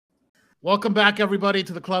Welcome back, everybody,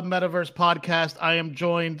 to the Club Metaverse podcast. I am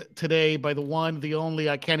joined today by the one, the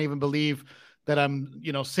only. I can't even believe that I'm,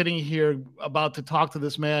 sitting here about to talk to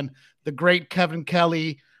this man, the great Kevin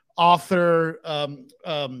Kelly, author,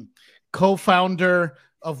 co-founder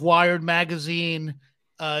of Wired Magazine,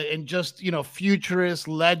 and just futurist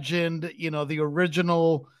legend. The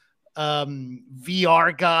original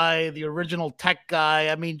VR guy, the original tech guy.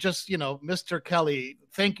 I mean, just Mr. Kelly.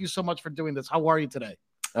 Thank you so much for doing this. How are you today?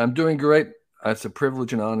 I'm doing great. It's a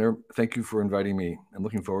privilege and honor. Thank you for inviting me. I'm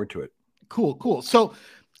looking forward to it. Cool. So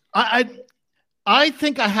I I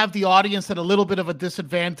think I have the audience at a little bit of a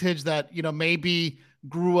disadvantage that maybe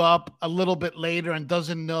grew up a little bit later and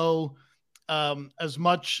doesn't know as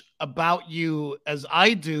much about you as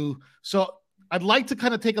I do. So I'd like to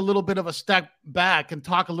kind of take a little bit of a step back and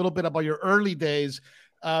talk a little bit about your early days,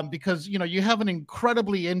 because you have an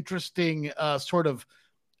incredibly interesting sort of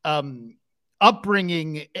um,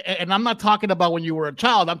 upbringing. And I'm not talking about when you were a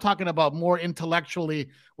child. I'm talking about more intellectually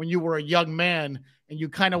when you were a young man and you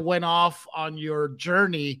kind of went off on your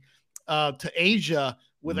journey to Asia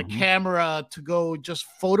with a camera to go just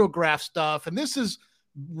photograph stuff. And this is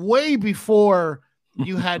way before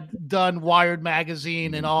you had done Wired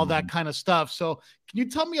Magazine and all that kind of stuff. So can you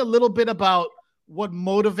tell me a little bit about what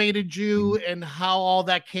motivated you and how all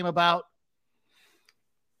that came about?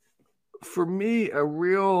 For me, a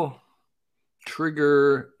real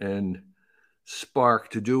trigger and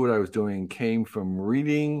spark to do what I was doing came from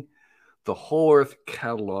reading the Whole Earth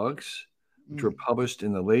catalogs, which were published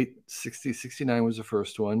in the late 60s. 69 was the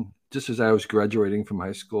first one, just as I was graduating from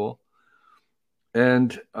high school.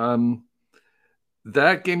 And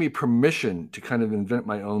that gave me permission to kind of invent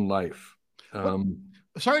my own life.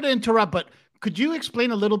 Sorry to interrupt, but could you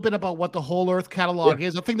explain a little bit about what the Whole Earth catalog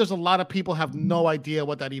is? I think there's a lot of people have no idea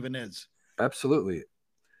what that even is. Absolutely.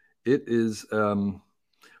 It is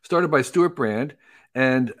started by Stuart Brand,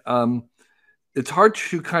 and it's hard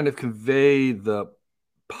to kind of convey the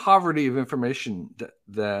poverty of information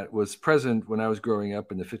that was present when I was growing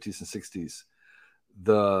up in the 50s and 60s.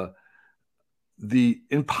 The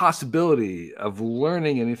impossibility of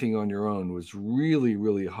learning anything on your own was really,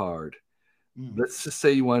 really hard. Let's just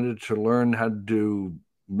say you wanted to learn how to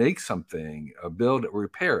make something, build it,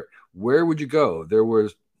 repair it. Where would you go? There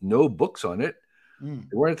was no books on it. You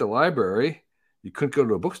weren't at the library. You couldn't go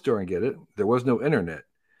to a bookstore and get it. There was no internet.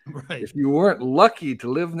 Right. If you weren't lucky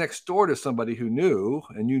to live next door to somebody who knew,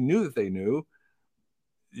 and you knew that they knew,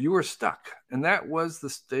 you were stuck. And that was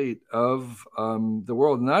the state of the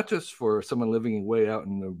world, not just for someone living way out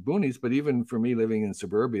in the boonies, but even for me living in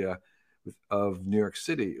suburbia of New York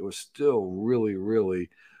City. It was still really,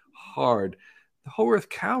 really hard. The Whole Earth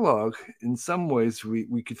catalog, in some ways,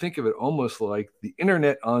 we could think of it almost like the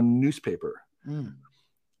internet on newspaper.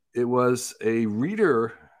 It was a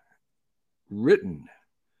reader written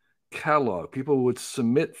catalog. People would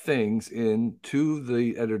submit things in to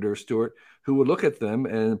the editor, Stuart, who would look at them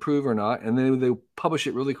and approve or not, and then they would publish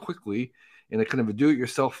it really quickly in a kind of a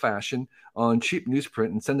do-it-yourself fashion on cheap newsprint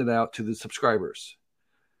and send it out to the subscribers.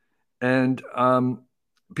 And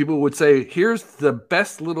people would say, here's the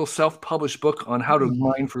best little self-published book on how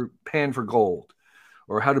to pan for gold,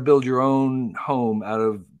 or how to build your own home out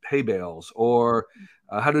of hay bales, or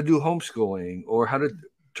how to do homeschooling, or how to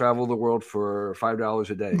travel the world for $5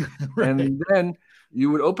 a day. Right. And then you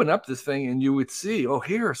would open up this thing and you would see, oh,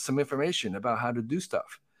 here's some information about how to do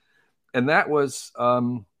stuff. And that was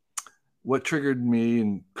what triggered me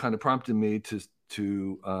and kind of prompted me to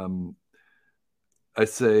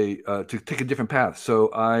take a different path. So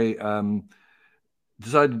I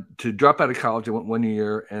decided to drop out of college. I went 1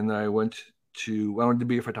 year, and I wanted to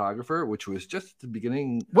be a photographer, which was just the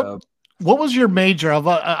beginning. What was your major?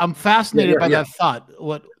 I'm fascinated by that thought.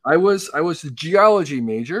 What I was a geology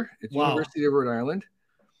major at the University of Rhode Island.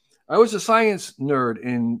 I was a science nerd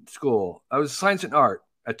in school. I was science and art.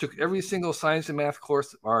 I took every single science and math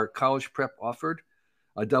course our college prep offered.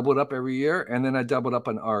 I doubled up every year, and then I doubled up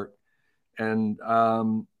on art. And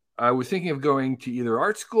I was thinking of going to either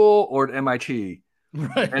art school or to MIT.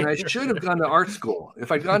 Right. And I should have gone to art school.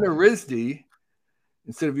 If I'd gone to RISD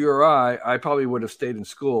instead of URI, I probably would have stayed in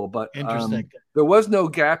school. But there was no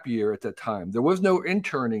gap year at that time. There was no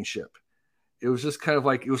internship. It was just kind of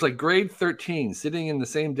like, it was like grade 13, sitting in the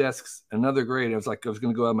same desks, another grade. I was like, I was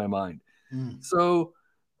going to go out of my mind. So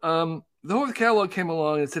the whole catalog came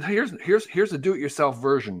along and said, hey, here's a do-it-yourself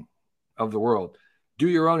version of the world. Do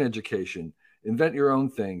your own education, invent your own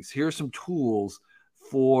things. Here's some tools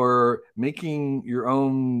for making your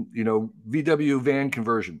own, VW van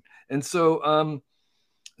conversion. And so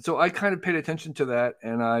I kind of paid attention to that,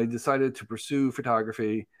 and I decided to pursue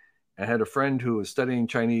photography. I had a friend who was studying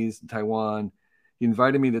Chinese in Taiwan. He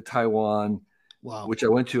invited me to Taiwan, Wow. which I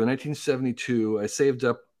went to in 1972. I saved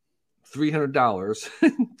up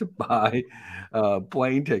 $300 to buy a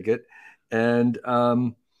plane ticket, and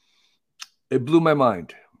it blew my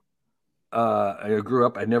mind. I grew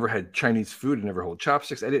up, I never had Chinese food, I never held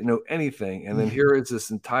chopsticks, I didn't know anything. And then here is this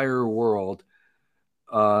entire world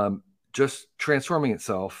just transforming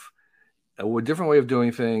itself, a different way of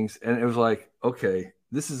doing things. And it was like, okay,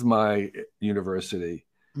 this is my university.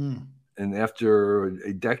 And after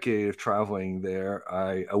a decade of traveling there,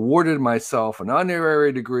 I awarded myself an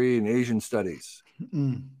honorary degree in Asian studies.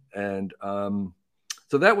 And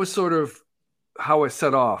so that was sort of how I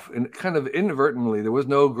set off, and kind of inadvertently. There was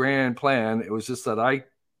no grand plan. It was just that I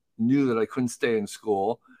knew that I couldn't stay in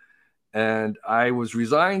school, and I was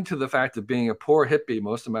resigned to the fact of being a poor hippie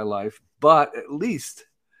most of my life, but at least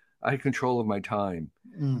I had control of my time.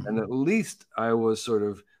 And at least I was sort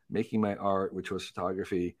of making my art, which was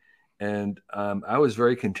photography. And I was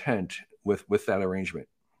very content with that arrangement.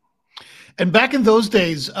 And back in those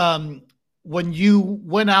days, when you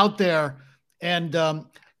went out there, and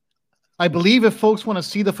I believe if folks want to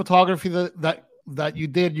see the photography that you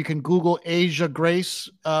did, you can Google Asia Grace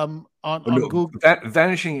on Google.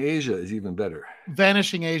 Vanishing Asia is even better.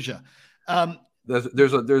 Vanishing Asia.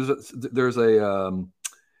 There's a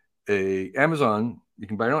Amazon. You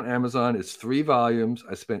can buy it on Amazon. It's 3 volumes.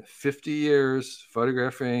 I spent 50 years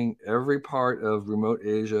photographing every part of remote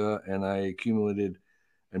Asia, and I accumulated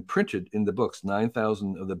and printed in the books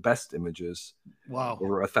 9,000 of the best images. Wow.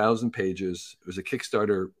 Over 1,000 pages. It was a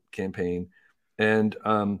Kickstarter campaign. And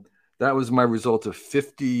that was my result of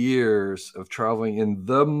 50 years of traveling in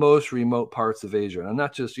the most remote parts of Asia. And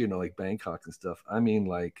not just, like Bangkok and stuff. I mean,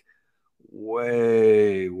 like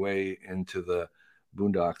way, way into the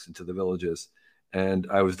boondocks, into the villages. And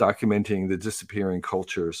I was documenting the disappearing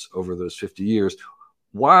cultures over those 50 years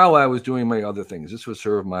while I was doing my other things. This was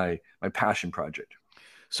sort of my passion project.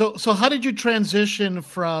 So how did you transition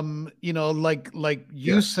from, like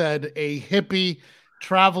you said, a hippie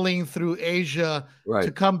traveling through Asia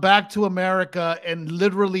to come back to America and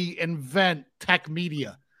literally invent tech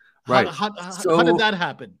media? How did that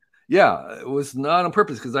happen? Yeah, it was not on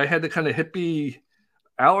purpose, because I had the kind of hippie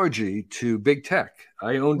allergy to big tech.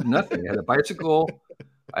 I owned nothing. I had a bicycle.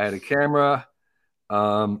 I had a camera.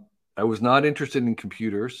 I was not interested in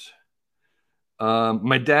computers.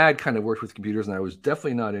 My dad kind of worked with computers, and I was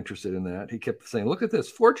definitely not interested in that. He kept saying, "Look at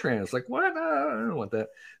this, Fortran." It's like, what? I don't want that.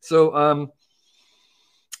 So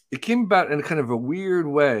it came about in a kind of a weird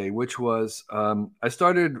way, which was I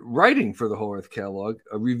started writing for the Whole Earth Catalog,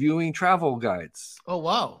 reviewing travel guides. Oh,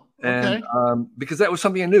 wow. Okay. And because that was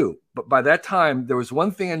something I knew. But by that time, there was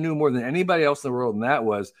one thing I knew more than anybody else in the world, and that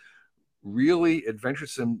was really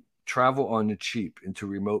adventuresome travel on the cheap into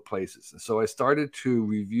remote places. And so I started to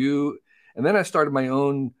review. And then I started my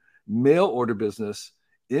own mail order business,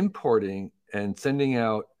 importing and sending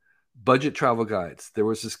out budget travel guides. There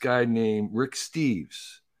was this guy named Rick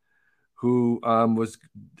Steves who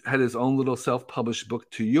had his own little self-published book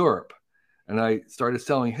to Europe. And I started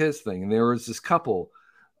selling his thing. And there was this couple,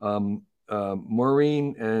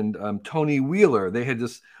 Maureen and Tony Wheeler. They had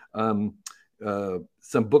this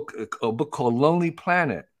a book called Lonely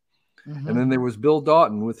Planet. And then there was Bill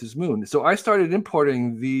Doughton with his moon. So I started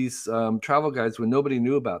importing these travel guides when nobody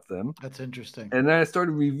knew about them. That's interesting. And then I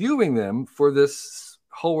started reviewing them for this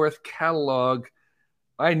Whole Earth Catalog.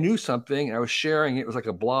 I knew something. I was sharing it. It was like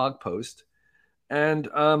a blog post. And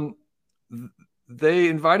they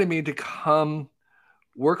invited me to come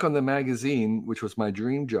work on the magazine, which was my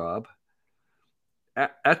dream job.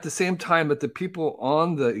 At the same time that the people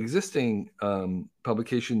on the existing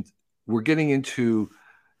publications were getting into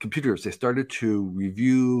computers. They started to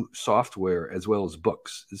review software as well as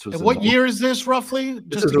books. This was. And what year is this roughly?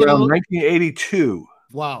 This is around 1982.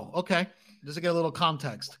 Wow. Okay. Just to get a little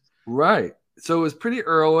context. Right. So it was pretty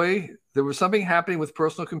early. There was something happening with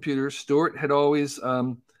personal computers. Stuart had always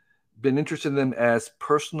been interested in them as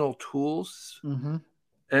personal tools.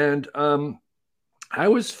 And I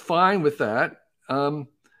was fine with that. And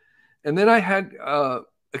then I had a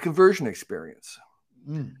conversion experience.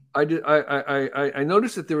 I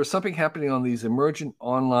noticed that there was something happening on these emergent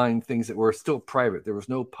online things that were still private. There was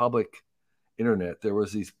no public internet. There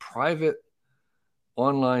was these private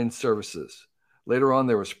online services. Later on,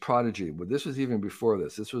 there was Prodigy, but this was even before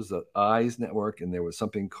this. This was the EYES network, and there was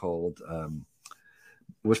something called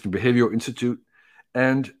Western Behavioral Institute.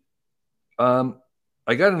 And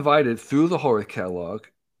I got invited through the Whole Earth Catalog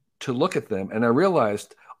to look at them, and I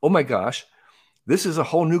realized, oh my gosh, this is a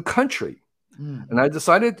whole new country. And I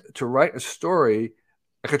decided to write a story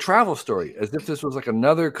like a travel story, as if this was like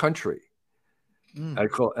another country. And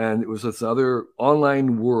it was this other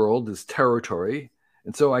online world, this territory.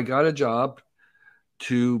 And so I got a job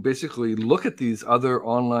to basically look at these other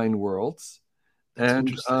online worlds That's and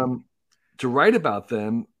interesting. to write about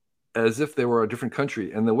them as if they were a different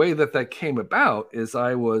country. And the way that that came about is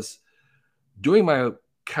I was doing my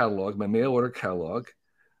catalog, my mail order catalog,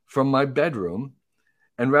 from my bedroom.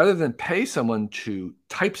 And rather than pay someone to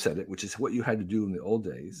typeset it, which is what you had to do in the old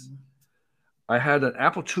days, I had an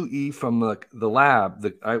Apple IIe from the lab.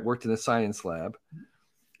 I worked in a science lab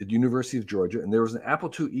at the University of Georgia, and there was an Apple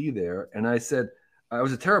IIe there. And I said, I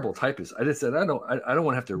was a terrible typist. I just said, I don't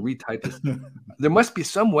want to have to retype this. There must be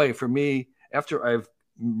some way for me, after I've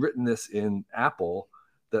written this in Apple,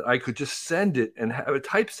 that I could just send it and have a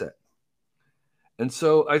typeset. And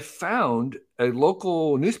so I found a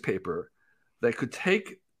local newspaper that could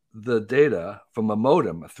take the data from a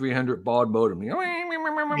modem, a 300 baud modem.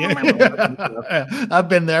 I've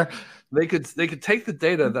been there. They could take the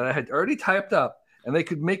data that I had already typed up, and they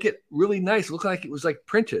could make it really nice, look like it was like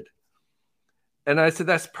printed. And I said,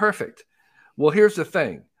 that's perfect. Well, here's the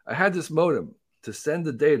thing. I had this modem to send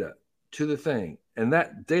the data to the thing, and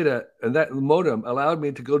that data and that modem allowed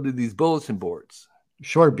me to go to these bulletin boards.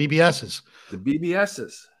 Sure, BBSs. The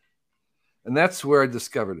BBSs. And that's where I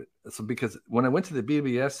discovered it. So because when I went to the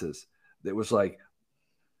BBSs, it was like,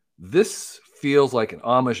 this feels like an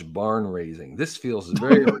Amish barn raising. This feels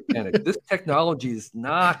very organic. This technology is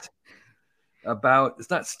not it's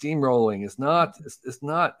not steamrolling. It's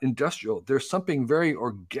not industrial. There's something very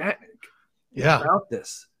organic about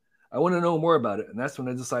this. I want to know more about it. And that's when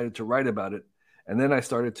I decided to write about it. And then I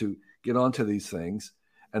started to get onto these things.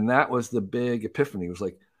 And that was the big epiphany. It was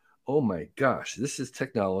like, oh my gosh, this is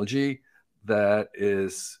technology that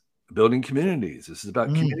is building communities. This is about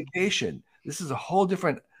communication. This is a whole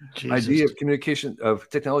different idea of communication, of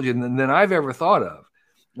technology than I've ever thought of.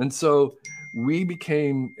 And so we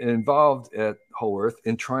became involved at Whole Earth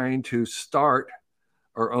in trying to start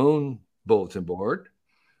our own bulletin board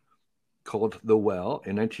called The Well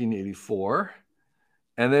in 1984.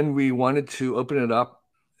 And then we wanted to open it up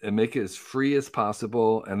and make it as free as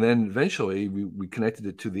possible. And then eventually we connected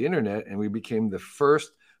it to the internet, and we became the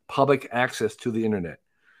first public access to the internet.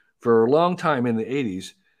 For a long time in the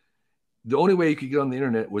 80s, the only way you could get on the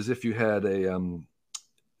internet was if you had a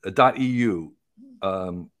 .eu,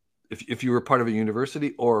 if you were part of a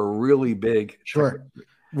university or a really big. Sure.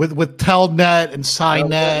 With Telnet and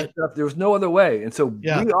SciNet. There was no other way. And so we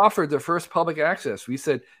offered the first public access. We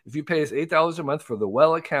said, if you pay us $8 a month for the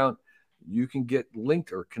Well account, you can get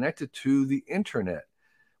linked or connected to the internet,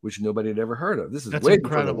 which nobody had ever heard of. This is way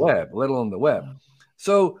before the web, let alone the web. Yeah.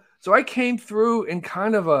 So I came through in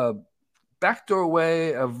kind of a backdoor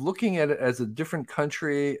way of looking at it as a different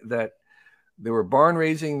country, that they were barn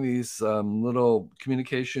raising these little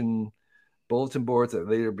communication bulletin boards that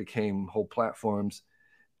later became whole platforms.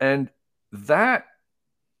 And that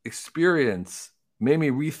experience made me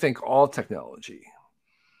rethink all technology.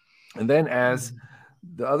 And then as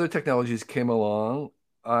the other technologies came along,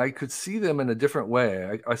 I could see them in a different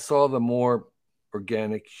way. I saw the more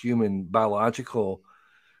organic, human, biological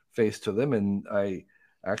face to them. And I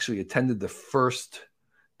actually attended the first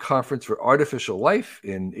conference for artificial life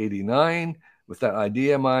in '89 with that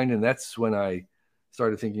idea in mind. And that's when I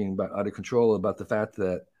started thinking about Out of Control, about the fact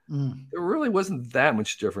that there really wasn't that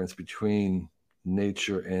much difference between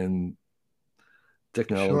nature and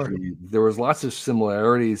technology. Sure. There was lots of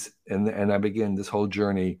similarities, and I began this whole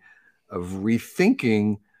journey of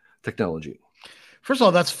rethinking technology. First of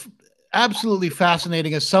all, that's absolutely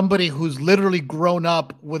fascinating. As somebody who's literally grown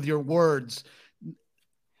up with your words,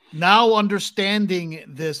 now understanding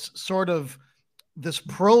this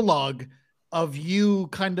prologue of you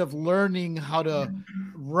kind of learning how to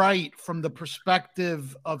write from the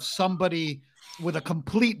perspective of somebody with a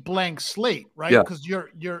complete blank slate, right? Because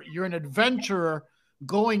you're an adventurer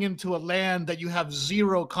going into a land that you have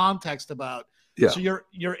zero context about. Yeah. So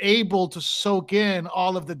you're able to soak in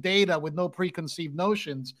all of the data with no preconceived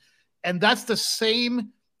notions. And that's the same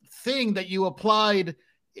thing that you applied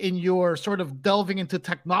in your sort of delving into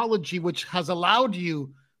technology, which has allowed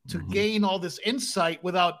you to gain all this insight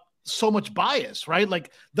without so much bias, right?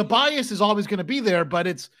 Like the bias is always going to be there, but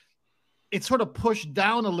it's sort of pushed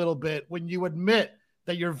down a little bit when you admit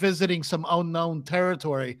that you're visiting some unknown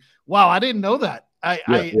territory. Wow, I didn't know that. I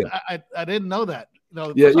didn't know that.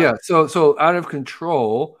 No, So Out of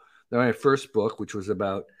Control, my first book, which was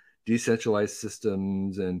about decentralized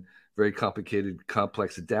systems and very complicated,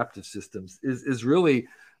 complex, adaptive systems, is really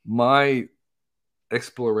my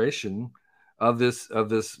exploration of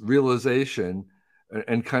this realization,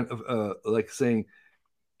 and kind of like saying,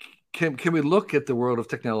 can we look at the world of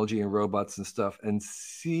technology and robots and stuff and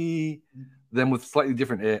see them with slightly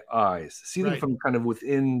different eyes, see them from kind of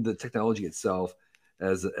within the technology itself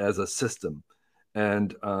as a system?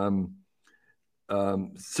 And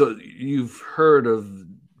so you've heard of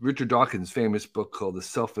Richard Dawkins' famous book called The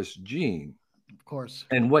Selfish Gene. Of course.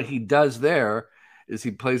 And what he does there is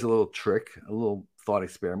he plays a little trick, a little thought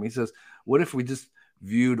experiment. He says, what if we just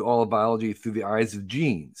viewed all of biology through the eyes of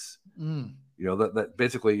genes? You know, that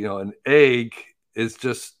basically, you know, an egg is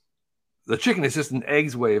just, the chicken is just an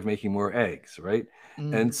egg's way of making more eggs, right?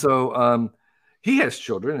 And so he has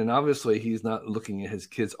children, and obviously he's not looking at his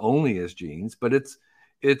kids only as genes, but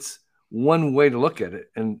it's one way to look at it.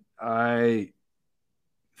 And I,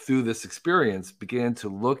 through this experience, began to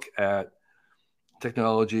look at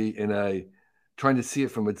technology in trying to see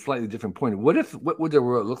it from a slightly different point. What would the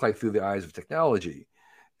world look like through the eyes of technology?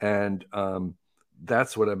 And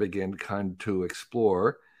that's what I began kind of to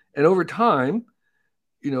explore. And over time,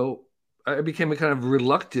 you know, I became a kind of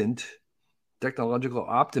reluctant technological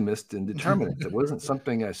optimist and determinist. It wasn't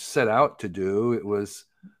something I set out to do. It was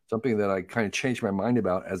something that I kind of changed my mind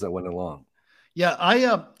about as I went along. Yeah,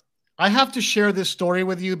 I have to share this story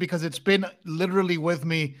with you because it's been literally with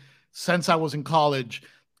me since I was in college.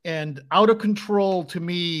 And Out of Control to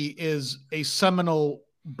me is a seminal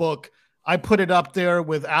book. I put it up there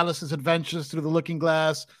with Alice's Adventures Through the Looking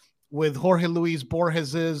Glass, with Jorge Luis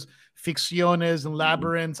Borges's Ficciones and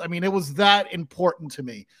Labyrinths. I mean, it was that important to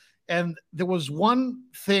me. And there was one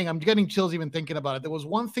thing, I'm getting chills even thinking about it. There was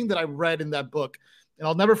one thing that I read in that book, and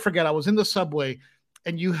I'll never forget. I was in the subway,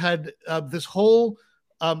 and you had this whole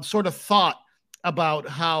sort of thought about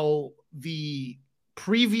how the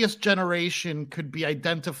previous generation could be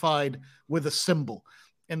identified with a symbol.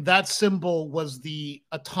 And that symbol was the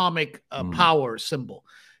atomic power symbol.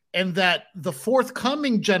 And that the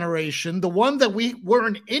forthcoming generation, the one that we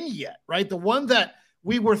weren't in yet, right? The one that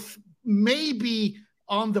we were maybe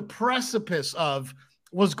on the precipice of,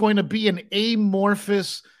 was going to be an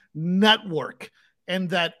amorphous network. And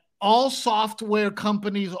that all software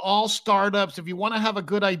companies, all startups, if you want to have a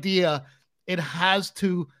good idea, it has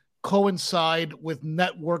to coincide with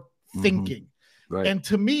network thinking. Right. And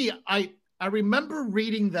to me, I remember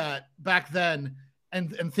reading that back then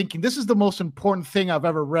and thinking, this is the most important thing I've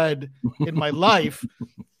ever read in my life.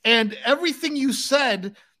 And everything you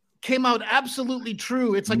said came out absolutely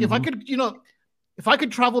true. It's like, if I could, you know, if I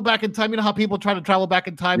could travel back in time, you know how people try to travel back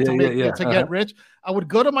in time to get rich? I would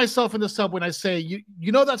go to myself in the subway and I say,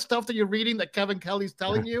 you know that stuff that you're reading that Kevin Kelly's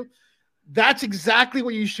telling you? That's exactly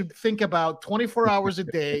what you should think about 24 hours a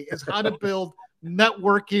day, is how to build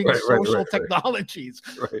networking, social technologies.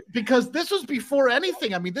 Because this was before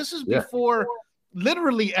anything. I mean, this is before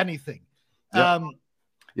literally anything. And,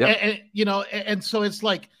 you know, and so it's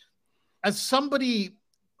like, as somebody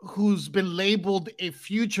who's been labeled a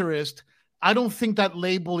futurist, I don't think that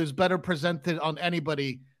label is better presented on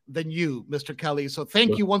anybody than you, Mr. Kelly. So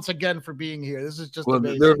thank you once again for being here. This is just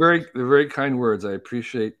amazing. They're very kind words. I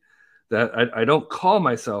appreciate that. I don't call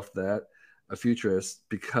myself that, a futurist,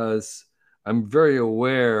 because I'm very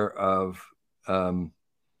aware of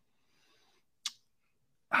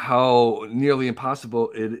how nearly impossible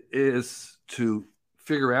it is to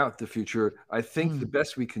figure out the future. I think the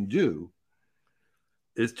best we can do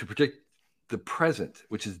is to predict the present,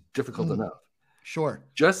 which is difficult enough. Sure.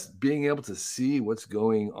 Just being able to see what's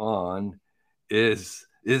going on is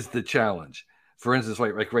the challenge. For instance,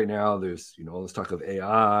 like right now, there's, you know, all this talk of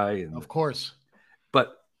AI, and of course,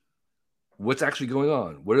 but what's actually going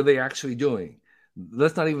on? What are they actually doing?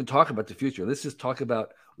 Let's not even talk about the future. Let's just talk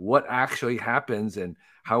about what actually happens and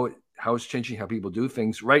how it's changing how people do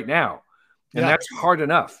things right now. And that's hard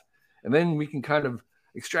enough. And then we can kind of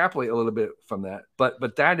extrapolate a little bit from that.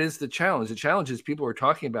 But that is the challenge. The challenge is people are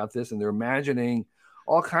talking about this and they're imagining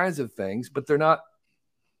all kinds of things, but they're not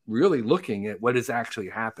really looking at what is actually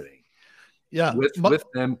happening with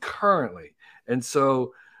them currently. And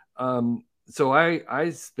so I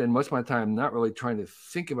spend most of my time not really trying to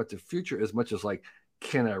think about the future as much as like,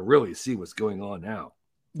 can I really see what's going on now?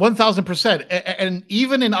 1000%. And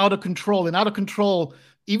even in Out of Control,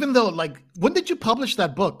 even though, like, when did you publish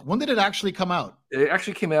that book? When did it actually come out? It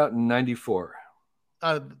actually came out in 94.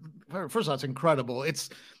 First of all, it's incredible. It's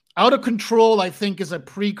Out of Control, I think, is a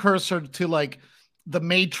precursor to like The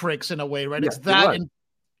Matrix in a way, right? Yeah,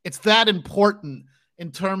 it's that important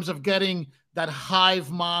in terms of getting that hive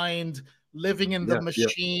mind, living in the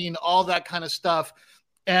machine, all that kind of stuff.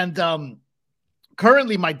 And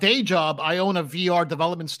currently, my day job, I own a VR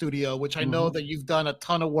development studio, which I know that you've done a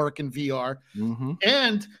ton of work in VR.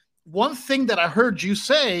 And one thing that I heard you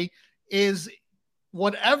say is,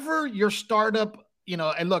 whatever your startup,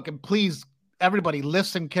 and look, and please, everybody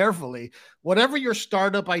listen carefully. Whatever your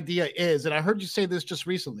startup idea is, and I heard you say this just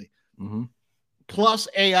recently, plus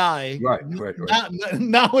AI, Right.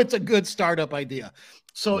 now it's a good startup idea.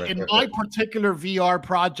 So in my particular VR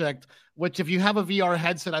project, which if you have a VR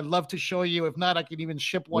headset, I'd love to show you. If not, I can even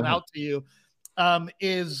ship one out to you,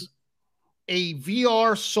 is a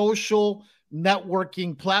VR social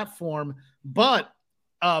networking platform. But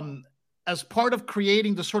as part of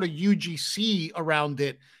creating the sort of UGC around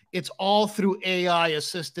it, it's all through AI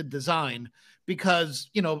assisted design, because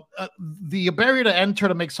the barrier to enter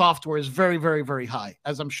to make software is very, very, very high,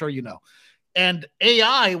 as I'm sure you know. And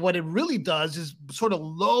AI, what it really does is sort of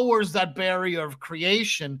lowers that barrier of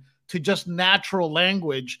creation to just natural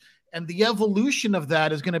language. And the evolution of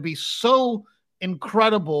that is going to be so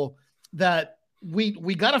incredible that we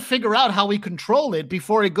got to figure out how we control it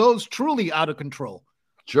before it goes truly out of control.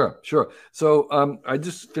 Sure. So I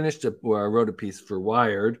just finished I wrote a piece for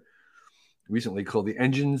Wired recently called The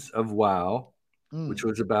Engines of WoW, which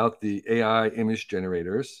was about the AI image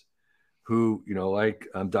generators who, like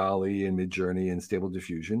DALL-E and Midjourney and Stable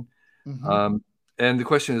Diffusion. And the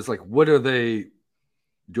question is, like, what are they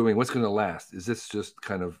doing? What's going to last? Is this just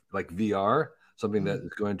kind of like VR, something that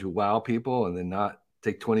is going to wow people and then not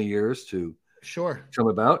take 20 years to come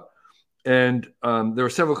about? And there are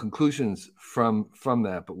several conclusions from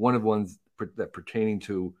that, but one of the ones that pertaining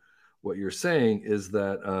to what you're saying is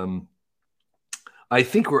that I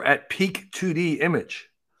think we're at peak 2D image.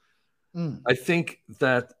 I think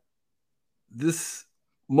that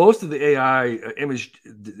most of the AI image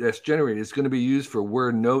that's generated is going to be used for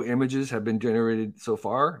where no images have been generated so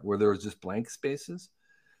far, where there was just blank spaces.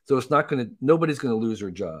 So it's not nobody's going to lose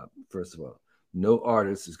their job. First of all, no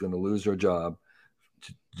artist is going to lose their job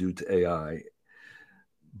due to AI.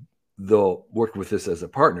 They'll work with this as a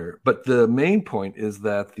partner. But the main point is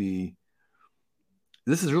that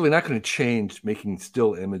this is really not going to change making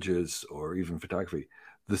still images or even photography.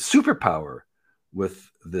 The superpower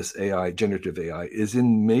with this AI, generative AI, is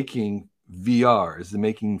in making VR, is in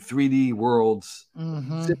making 3D worlds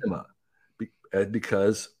cinema,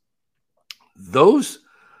 because those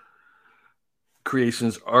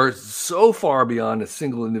creations are so far beyond a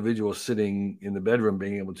single individual sitting in the bedroom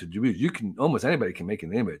being able to do it. Almost anybody can make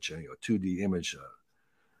an image, a 2D image,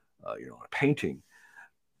 a painting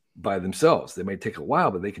by themselves. They may take a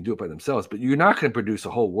while, but they can do it by themselves. But you're not going to produce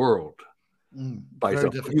a whole world by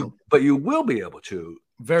yourself. But you will be able to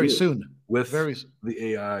very soon with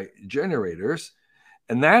the AI generators,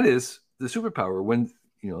 and that is the superpower. When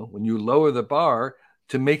you lower the bar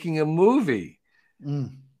to making a movie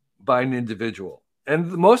by an individual,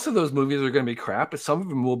 and most of those movies are going to be crap, but some of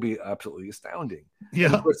them will be absolutely astounding. Yeah,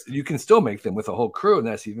 and of course, you can still make them with a whole crew, and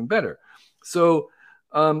that's even better. So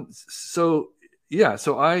I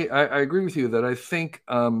agree with you that I think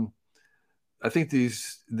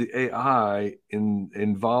the AI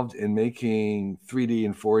involved in making 3D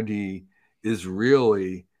and 4D is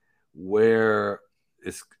really where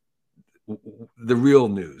it's the real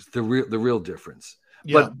news, the real difference.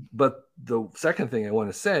 Yeah. But the second thing I want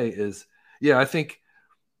to say is, I think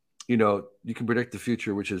you can predict the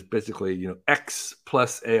future, which is basically X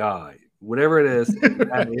plus AI, whatever it is,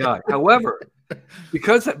 add AI. However,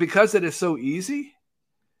 because it is so easy,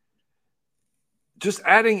 just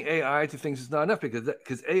adding AI to things is not enough,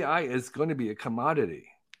 because AI is going to be a commodity,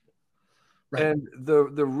 right. And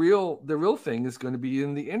the real thing is going to be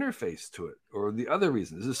in the interface to it, or the other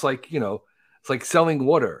reasons. It's like it's like selling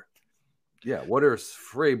water. Yeah, water is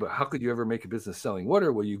free, but how could you ever make a business selling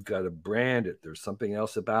water? Well, you've got to brand it. There's something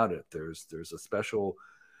else about it. There's a special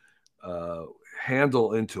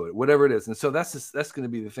handle into it, whatever it is. And so that's going to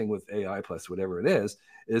be the thing with AI plus whatever it is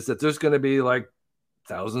that there's going to be like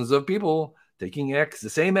thousands of people taking the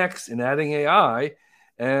same X and adding AI,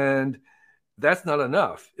 and that's not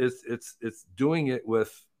enough. It's doing it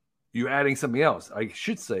with you adding something else. I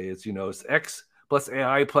should say it's X plus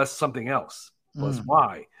AI plus something else plus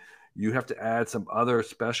Y. You have to add some other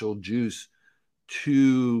special juice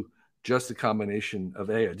to just a combination of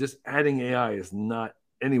AI. Just adding AI is not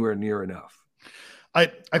anywhere near enough. I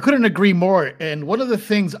couldn't agree more. And one of the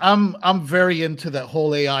things I'm very into that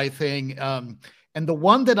whole AI thing. And the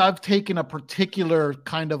one that I've taken a particular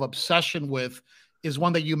kind of obsession with is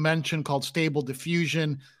one that you mentioned called Stable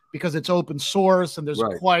Diffusion, because it's open source and there's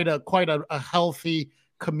quite a healthy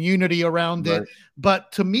community around it.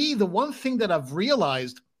 But to me, the one thing that I've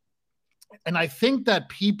realized, and I think that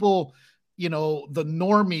people, the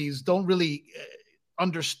normies don't really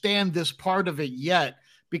understand this part of it yet,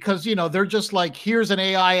 because, they're just like, here's an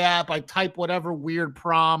AI app. I type whatever weird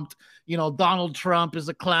prompt, Donald Trump is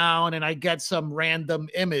a clown, and I get some random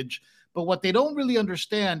image. But what they don't really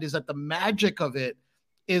understand is that the magic of it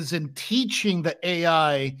is in teaching the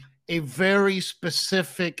AI a very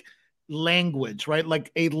specific language, right?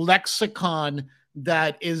 Like a lexicon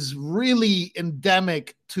that is really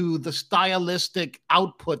endemic to the stylistic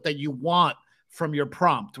output that you want from your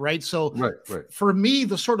prompt, right? So for me,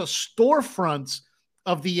 the sort of storefronts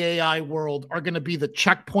of the AI world are going to be the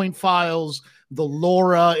checkpoint files, the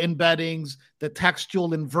LoRa embeddings, the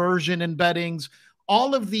textual inversion embeddings,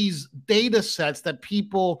 all of these data sets that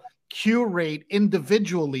people curate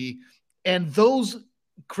individually, and those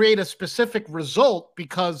create a specific result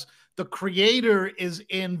because the creator is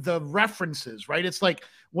in the references, right? It's like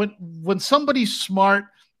when somebody's smart,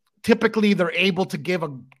 typically they're able to give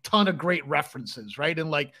a ton of great references, right? And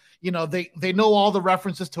like, you know, they know all the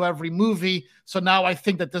references to every movie. So now I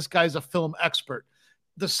think that this guy's a film expert.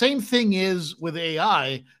 The same thing is with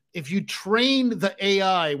AI. If you train the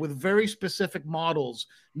AI with very specific models,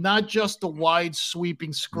 not just the wide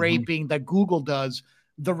sweeping scraping that Google does,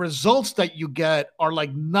 the results that you get are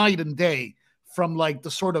like night and day from like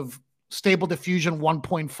the sort of Stable Diffusion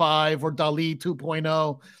 1.5 or DALL-E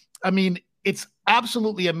 2.0. I mean, it's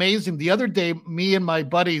absolutely amazing. The other day, me and my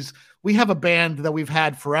buddies, we have a band that we've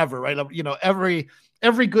had forever, right? You know, every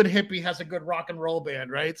good hippie has a good rock and roll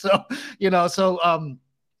band, right? So, you know,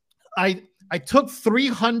 I took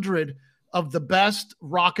 300 of the best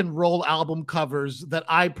rock and roll album covers that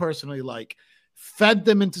I personally like, fed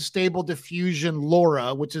them into Stable Diffusion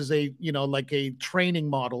LoRa, which is a, you know, like a training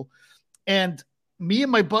model. And me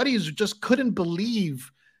and my buddies just couldn't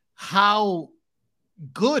believe how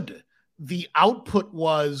good the output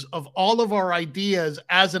was of all of our ideas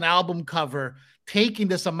as an album cover, taking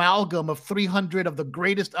this amalgam of 300 of the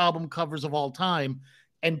greatest album covers of all time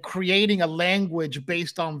and creating a language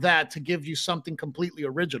based on that to give you something completely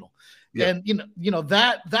original. Yeah. And you know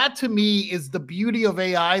that to me is the beauty of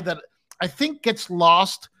AI that I think gets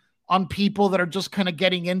lost on people that are just kind of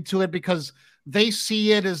getting into it because they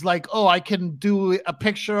see it as like, oh, I can do a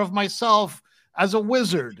picture of myself as a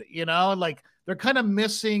wizard, you know, like they're kind of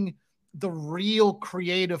missing the real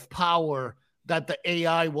creative power that the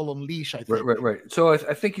AI will unleash, I think. Right. So I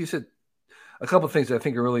think you said a couple of things that I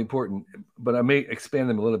think are really important, but I may expand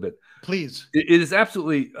them a little bit. Please. It is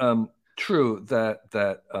absolutely true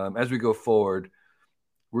that as we go forward,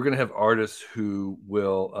 we're going to have artists who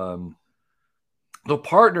will they'll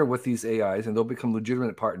partner with these AIs and they'll become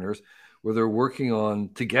legitimate partners where they're working on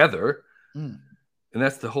together. And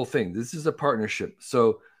that's the whole thing. This is a partnership.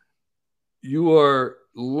 So you are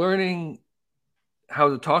learning how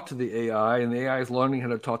to talk to the AI, and the AI is learning how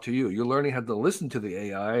to talk to you. You're learning how to listen to the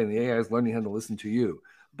AI, and the AI is learning how to listen to you.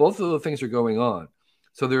 Both of those things are going on.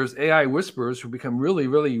 So there's AI whisperers who become really,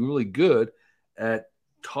 really, really good at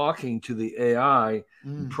talking to the AI,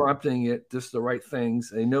 prompting it just the right things.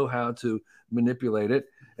 They know how to manipulate it.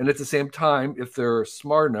 And at the same time, if they're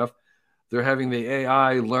smart enough, they're having the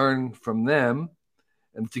AI learn from them.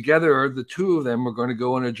 And together, the two of them are going to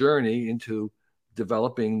go on a journey into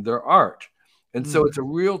developing their art. And so it's a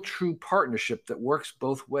real true partnership that works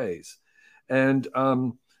both ways. And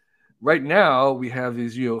right now we have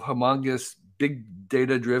these, humongous, big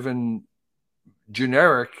data-driven,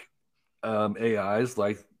 generic AIs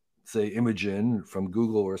like, say, Imogen from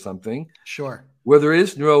Google or something. Sure. Where there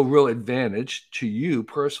is no real advantage to you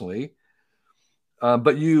personally,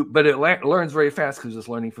 but it learns very fast because it's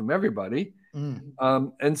learning from everybody.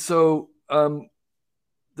 And so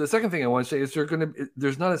the second thing I want to say is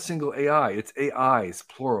there's not a single AI. It's AIs,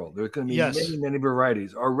 plural. There's going to be many, many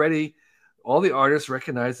varieties. Already, all the artists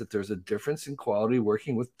recognize that there's a difference in quality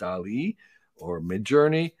working with DALL-E or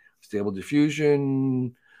Midjourney, Stable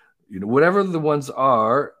Diffusion, whatever the ones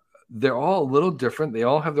are. They're all a little different. They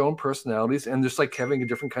all have their own personalities, and just like having a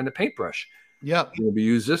different kind of paintbrush. Yeah, we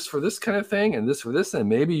use this for this kind of thing, and this for this, and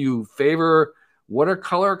maybe you favor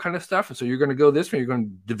watercolor kind of stuff, and so you're going to go this way. You're going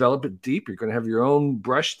to develop it deep. You're going to have your own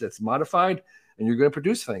brush that's modified, and you're going to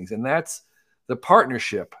produce things. And that's the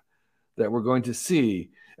partnership that we're going to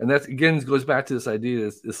see. And that again goes back to this idea.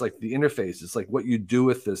 It's like the interface. It's like what you do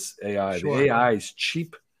with this AI. Sure. The AI is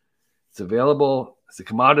cheap. It's available. It's a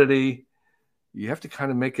commodity. You have to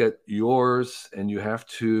kind of make it yours, and you have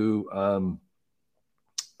to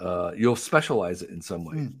you'll specialize it in some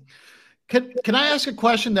way. Can I ask a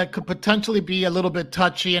question that could potentially be a little bit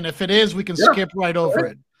touchy? And if it is, we can skip right over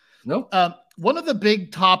it. No. One of the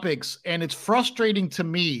big topics, and it's frustrating to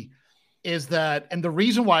me, is that, and the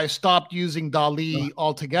reason why I stopped using DALL-E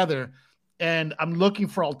altogether, and I'm looking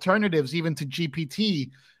for alternatives even to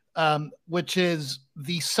GPT, which is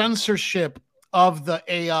the censorship of the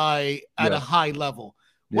AI at a high level.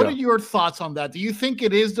 What are your thoughts on that? Do you think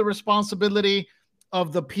it is the responsibility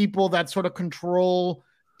of the people that sort of control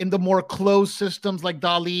in the more closed systems like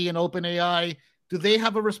DALL-E and OpenAI, do they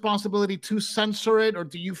have a responsibility to censor it, or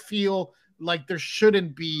do you feel like there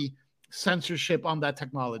shouldn't be censorship on that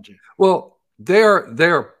technology? Well,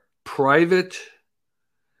 they're private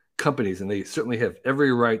companies, and they certainly have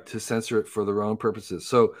every right to censor it for their own purposes.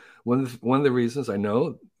 So one of the reasons I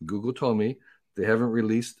know Google told me they haven't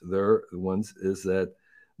released their ones is that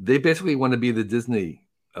they basically want to be the Disney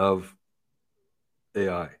of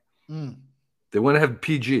AI. They want to have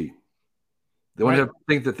PG. They want to have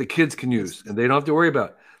things that the kids can use, and they don't have to worry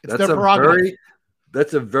about. It's their prerogative.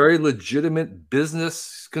 That's a very legitimate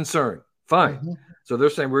business concern. Fine. So they're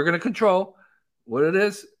saying we're going to control what it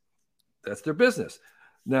is. That's their business.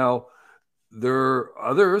 Now, there are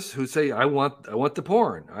others who say, I want the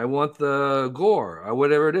porn, I want the gore, or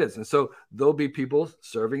whatever it is. And so there'll be people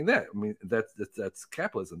serving that. I mean, that's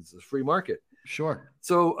capitalism. It's a free market. Sure.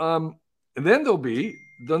 So and then there'll be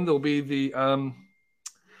the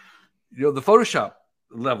the Photoshop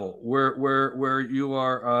level where you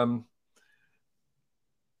are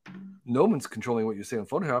no one's controlling what you say on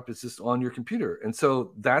Photoshop. It's just on your computer. And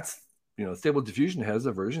so that's, Stable Diffusion has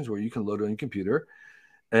the versions where you can load it on your computer.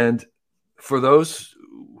 And for those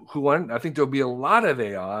who want, I think there'll be a lot of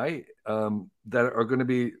AI that are going to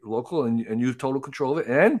be local and use total control of it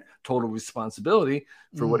and total responsibility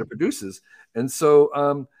for what it produces. And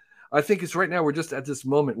so I think it's right now we're just at this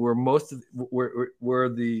moment where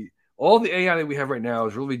all the AI that we have right now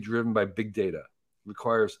is really driven by big data. It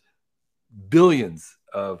requires billions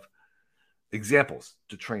of examples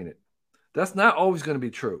to train it. That's not always going to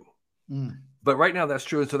be true. But right now that's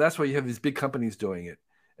true. And so that's why you have these big companies doing it.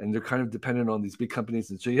 And they're kind of dependent on these big companies.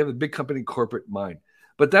 And so you have a big company corporate mind.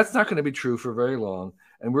 But that's not going to be true for very long.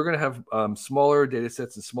 And we're going to have smaller data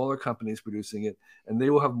sets and smaller companies producing it. And they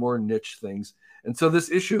will have more niche things. And so this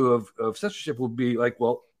issue of censorship will be like,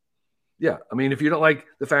 well, yeah. I mean, if you don't like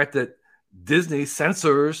the fact that Disney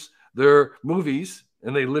censors their movies,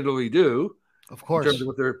 and they literally do, of course, in terms of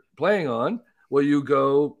what they're playing on, well, you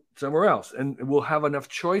go somewhere else. And we'll have enough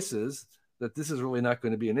choices that this is really not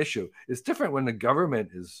going to be an issue. It's different when the government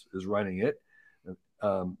is running it,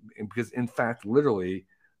 because in fact, literally,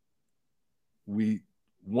 we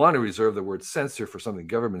want to reserve the word censor for something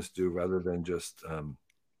governments do rather than just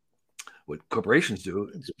what corporations do.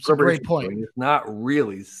 It's a great point. It's not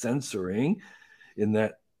really censoring in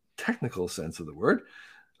that technical sense of the word,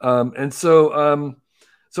 and so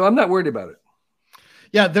I'm not worried about it.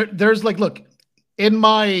 Yeah, there's like, look, in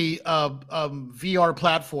my VR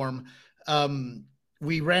platform.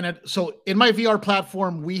 We ran it. So in my VR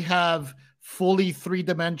platform, we have fully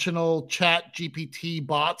 3-dimensional chat GPT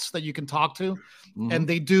bots that you can talk to. And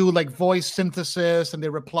they do like voice synthesis and they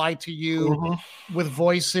reply to you with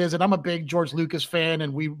voices. And I'm a big George Lucas fan,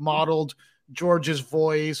 and we modeled George's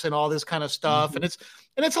voice and all this kind of stuff. And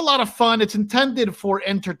it's a lot of fun. It's intended for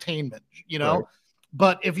entertainment, Right.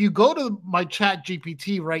 But if you go to my chat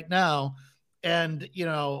GPT right now and,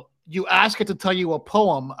 you ask it to tell you a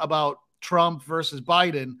poem about Trump versus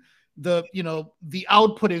Biden, the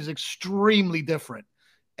output is extremely different.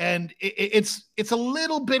 And it's a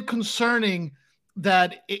little bit concerning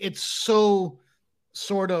that it's so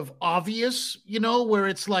sort of obvious, where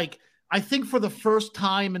it's like, I think for the first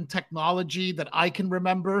time in technology that I can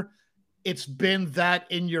remember, it's been that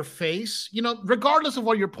in your face, regardless of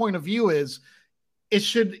what your point of view is, it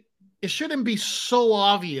shouldn't be so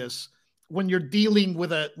obvious when you're dealing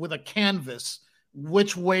with a canvas,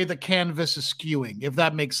 which way the canvas is skewing, if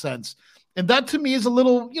that makes sense. And that to me is a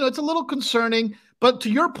little, it's a little concerning. But to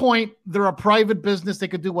your point, they're a private business. They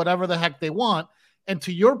could do whatever the heck they want. And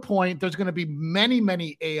to your point, there's going to be many,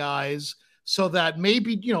 many AIs, so that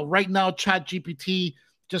maybe, right now, ChatGPT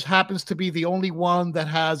just happens to be the only one that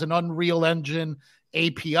has an Unreal Engine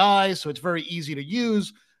API. So it's very easy to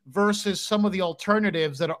use versus some of the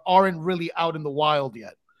alternatives that aren't really out in the wild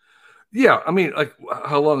yet. Yeah, I mean, like,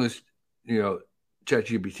 how long is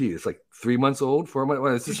ChatGPT? It's like 3 months old, 4 months.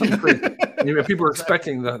 Well, it's just something crazy. People are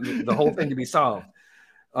expecting the whole thing to be solved.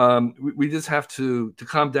 We just have to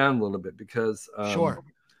calm down a little bit, because Sure,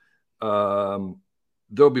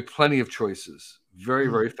 there'll be plenty of choices very,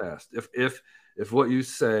 very fast. If what you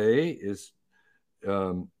say is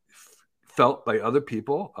felt by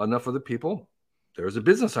enough other people, there's a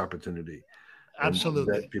business opportunity.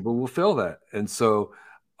 absolutely. That people will fill that, and so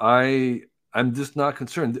I'm just not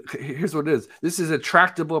concerned. Here's what it is. This is a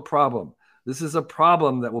tractable problem. This is a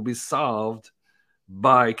problem that will be solved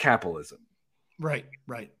by capitalism. Right.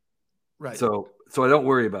 So I don't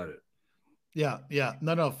worry about it. Yeah.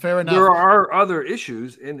 No, fair enough. There are other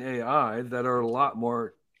issues in AI that are a lot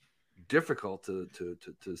more difficult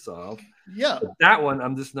to solve. Yeah. But that one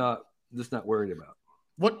I'm just not worried about.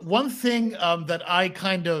 One thing that I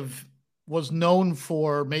kind of was known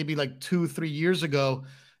for maybe like 2-3 years ago,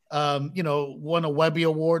 won a Webby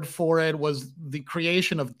Award for it, was the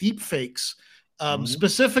creation of deep fakes,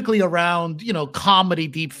 specifically around comedy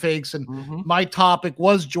deep fakes. And my topic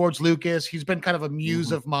was George Lucas. He's been kind of a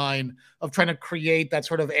muse of mine of trying to create that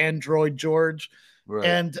sort of android George,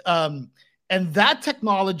 Right. And that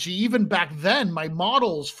technology, even back then, my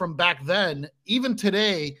models from back then, even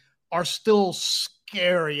today, are still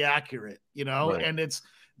scary accurate, Right. and it's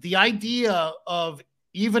the idea of,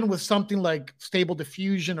 even with something like Stable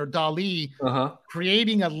Diffusion or DALL-E,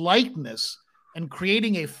 creating a likeness and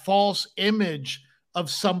creating a false image of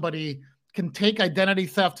somebody can take identity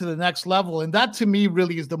theft to the next level. And that to me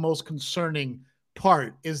really is the most concerning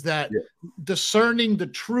part, is that discerning the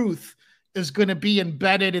truth is going to be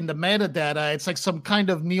embedded in the metadata. It's like some kind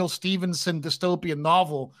of Neil Stephenson dystopian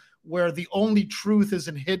novel where the only truth is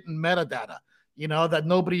in hidden metadata, that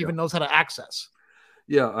nobody even knows how to access.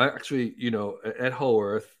 Yeah, I actually, at Whole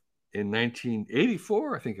Earth in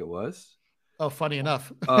 1984, I think it was. Oh, funny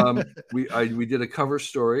enough. we did a cover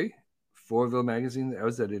story for the magazine that I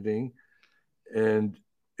was editing, and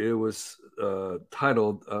it was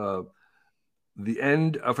titled "The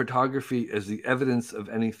End of Photography as the Evidence of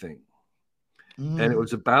Anything," and it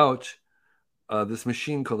was about this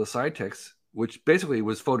machine called a Cytex, which basically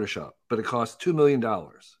was Photoshop, but it cost $2 million.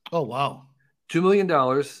 Oh, wow. $2 million.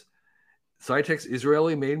 Cytex,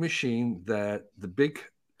 Israeli-made machine that the big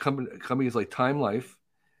companies like Time Life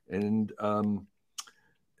and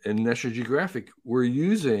National Geographic were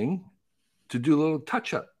using to do a little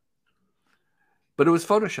touch-up. But it was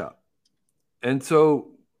Photoshop. And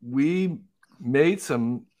so we made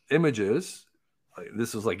some images.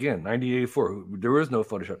 This was, again, 1984. There was no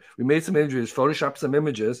Photoshop. We made some images, Photoshopped some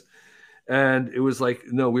images, and it was like,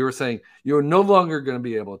 no, we were saying, you're no longer going to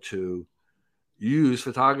be able to use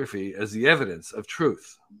photography as the evidence of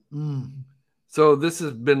truth. So this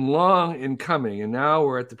has been long in coming, and now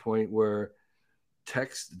we're at the point where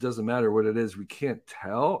text, doesn't matter what it is, we can't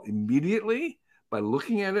tell immediately by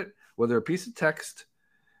looking at it whether a piece of text,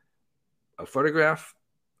 a photograph,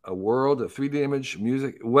 a world, a 3D image,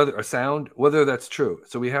 music, whether a sound, whether that's true.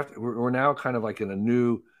 So we're now kind of like in a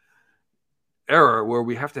new era where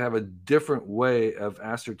we have to have a different way of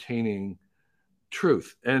ascertaining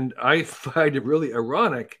truth. And I find it really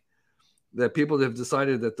ironic that people have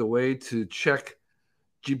decided that the way to check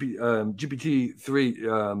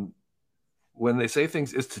GPT-3 when they say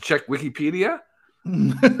things is to check Wikipedia.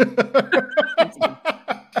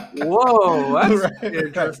 Whoa, that's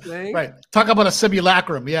interesting. Right. Talk about a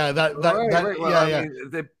simulacrum. Yeah. Right. Well, I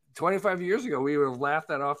mean, 25 years ago, we would have laughed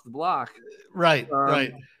that off the block. Right.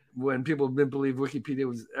 Right. When people didn't believe Wikipedia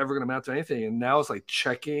was ever going to amount to anything. And now it's like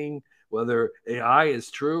checking whether AI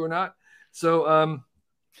is true or not. So,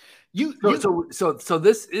 so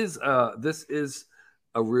this is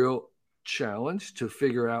a real challenge to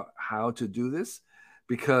figure out how to do this,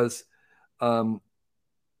 because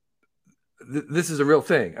this is a real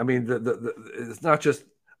thing. I mean, it's not just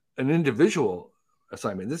an individual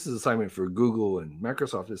assignment. This is an assignment for Google and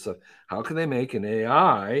Microsoft and stuff. How can they make an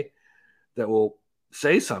AI that will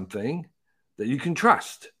say something that you can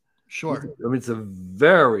trust? Sure. I mean, it's a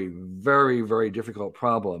very, very, very difficult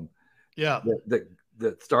problem. Yeah.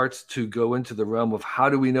 That starts to go into the realm of how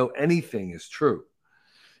do we know anything is true?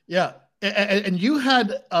 Yeah. And you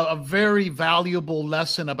had a very valuable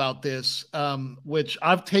lesson about this, which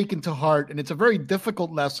I've taken to heart, and it's a very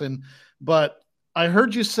difficult lesson, but I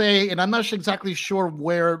heard you say, and I'm not exactly sure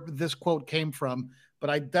where this quote came from, but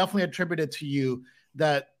I definitely attribute it to you,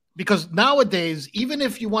 that because nowadays, even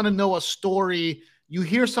if you want to know a story, you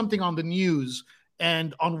hear something on the news,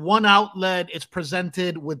 and on one outlet, it's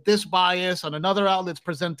presented with this bias, on another outlet, it's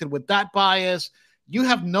presented with that bias. You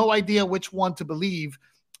have no idea which one to believe.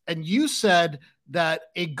 And you said that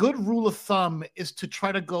a good rule of thumb is to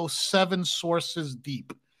try to go 7 sources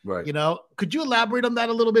deep. Right. Could you elaborate on that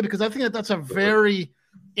a little bit? Because I think that that's a very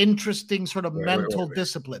interesting sort of mental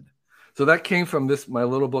discipline. So that came from my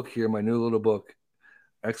little book here, my new little book,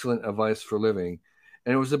 Excellent Advice for Living.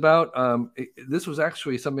 And it was about, this was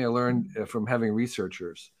actually something I learned from having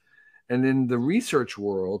researchers. And in the research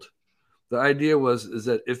world, the idea is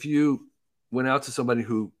that if you went out to somebody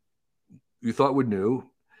who you thought would know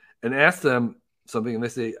and asked them something and they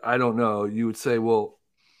say, I don't know, you would say, well,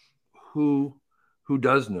 who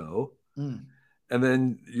does know? And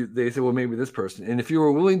then they say, well, maybe this person. And if you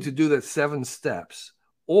were willing to do that 7 steps,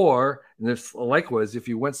 and if likewise, if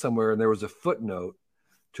you went somewhere and there was a footnote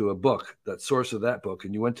to a book, that source of that book,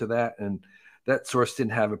 and you went to that, and that source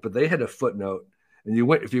didn't have it, but they had a footnote. And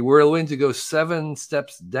if you were willing to go 7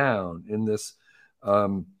 steps down in this,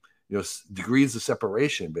 degrees of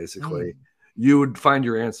separation, basically, you would find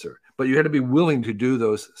your answer. But you had to be willing to do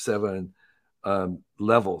those 7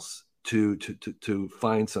 levels to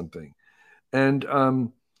find something.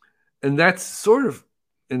 And that's sort of,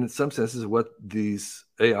 in some senses, what these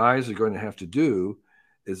AIs are going to have to do,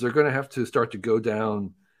 is they're going to have to start to go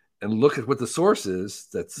down and look at what the source is.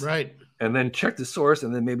 That's right. And then check the source,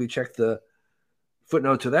 and then maybe check the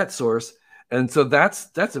footnote to that source. And so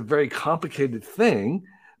that's a very complicated thing,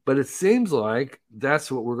 but it seems like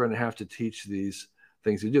that's what we're going to have to teach these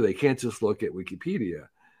things to do. They can't just look at Wikipedia.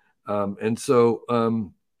 But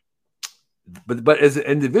as an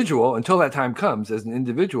individual, until that time comes, as an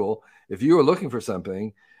individual, if you are looking for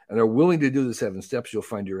something and are willing to do the 7 steps, you'll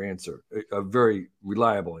find your answer, a very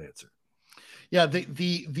reliable answer. Yeah,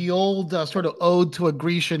 the old sort of ode to a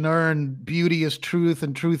Grecian urn, beauty is truth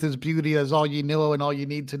and truth is beauty, as all you know and all you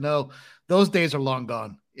need to know. Those days are long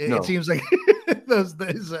gone. It seems like those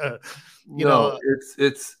days, you know.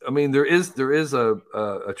 It's. I mean, there is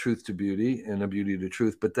a truth to beauty and a beauty to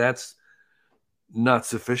truth, but that's not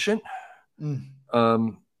sufficient. You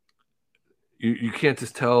can't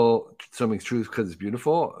just tell something's truth because it's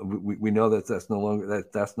beautiful. We know that's no longer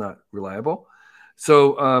that's not reliable.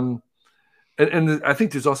 So. And I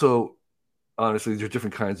think there's also, honestly, there's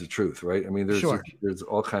different kinds of truth, right? I mean, there's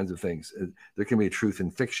all kinds of things. There can be a truth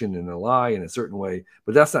in fiction and a lie in a certain way,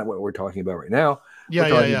 but that's not what we're talking about right now. We're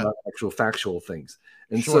talking about actual factual things.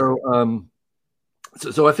 And so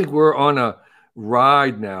I think we're on a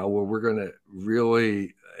ride now where we're going to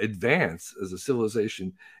really advance as a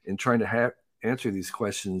civilization in trying to answer these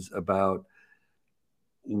questions about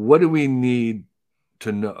what do we need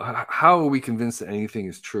to know? How are we convinced that anything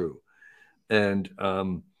is true? And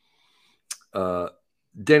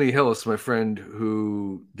Danny Hillis, my friend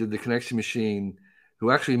who did the connection machine,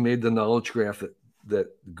 who actually made the knowledge graph that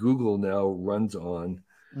Google now runs on,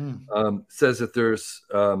 says that there's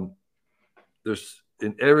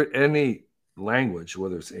in any language,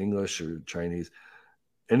 whether it's English or Chinese,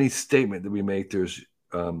 any statement that we make, there's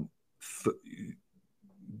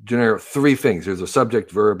generally 3 things. There's a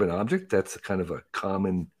subject, verb, and object. That's kind of a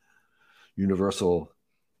common universal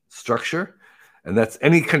structure. And that's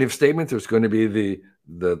any kind of statement. There's going to be the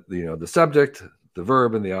subject, the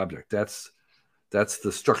verb, and the object. That's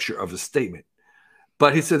the structure of a statement.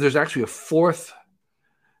 But he said there's actually a 4th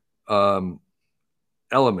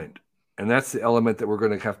element, and that's the element that we're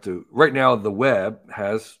going to have to. Right now, the web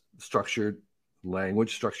has structured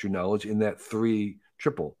language, structured knowledge in that 3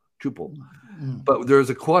 tuple. But there's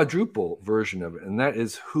a quadruple version of it, and that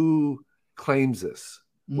is who claims this.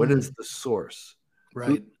 What is the source? Right.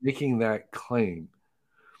 Who's making that claim?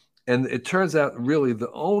 And it turns out really the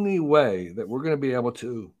only way that we're going to be able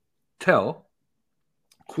to tell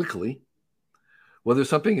quickly whether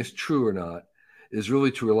something is true or not is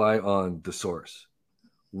really to rely on the source.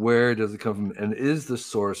 Where does it come from? And is the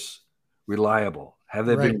source reliable? Have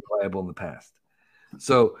they been reliable in the past?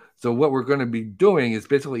 So what we're going to be doing is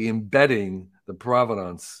basically embedding the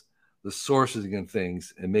provenance, the sources and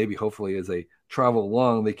things, and maybe hopefully as they travel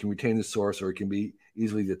along, they can retain the source, or it can be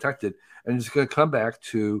easily detected. And it's going to come back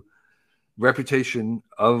to reputation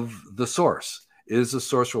of the source. Is the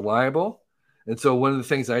source reliable? And so one of the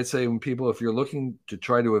things I'd say when people, if you're looking to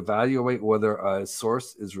try to evaluate whether a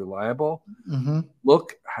source is reliable,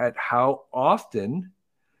 look at how often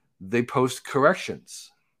they post corrections.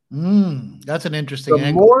 That's an interesting angle.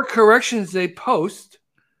 The more corrections they post,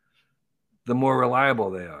 the more reliable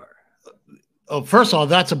they are. Oh, first of all,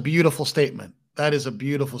 that's a beautiful statement. That is a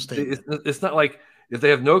beautiful statement. It's not like if they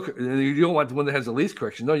have no, you don't want the one that has the least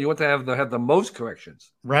corrections. No, you want to have the most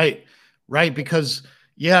corrections. Right. Because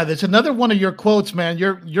there's another one of your quotes, man.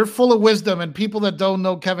 You're full of wisdom, and people that don't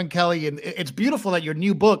know Kevin Kelly, and it's beautiful that your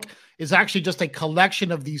new book is actually just a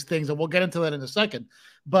collection of these things, and we'll get into that in a second.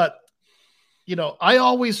 But I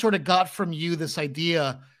always sort of got from you this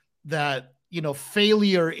idea that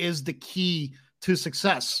failure is the key to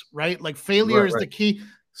success, right? Like failure is the key.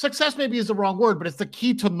 Success maybe is the wrong word, but it's the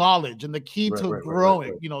key to knowledge and the key to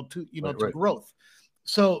growing, to growth.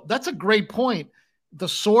 So that's a great point. The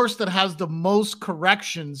source that has the most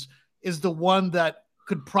corrections is the one that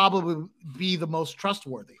could probably be the most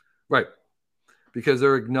trustworthy. Right. Because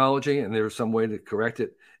they're acknowledging it and there's some way to correct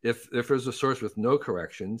it. If there's a source with no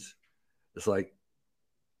corrections, it's like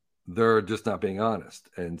they're just not being honest.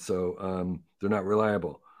 And so they're not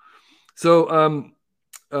reliable. So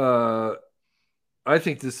I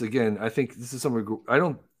think this is something I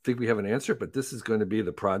don't think we have an answer, but this is going to be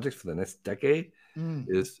the project for the next decade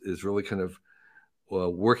is really kind of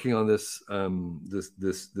working on this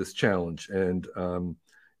this challenge, and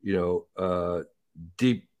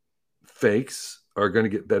deep fakes are going to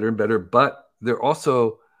get better and better. But they're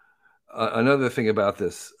also another thing about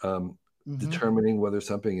this, determining whether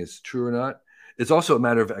something is true or not. It's also a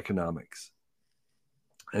matter of economics.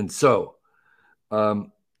 And so,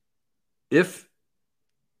 if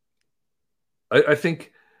I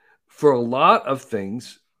think for a lot of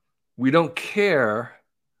things, we don't care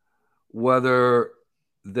whether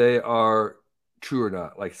they are true or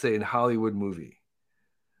not. Like, say, in Hollywood movie,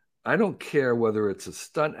 I don't care whether it's a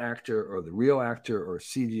stunt actor or the real actor or a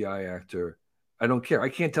CGI actor. I don't care. I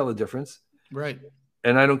can't tell the difference. Right.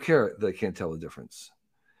 And I don't care that I can't tell the difference.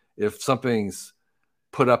 If something's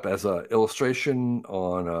put up as an illustration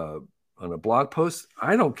on a blog post,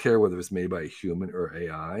 I don't care whether it's made by a human or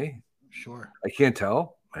AI. Sure. I can't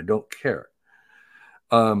tell. I don't care.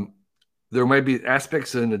 There might be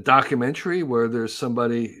aspects in a documentary where there's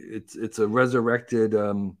somebody, it's a resurrected,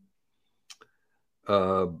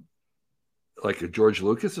 like a George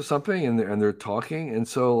Lucas or something, and they're talking. And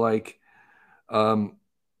so, like,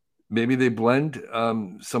 maybe they blend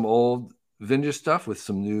some old vintage stuff with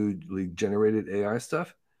some newly generated AI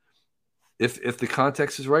stuff. If the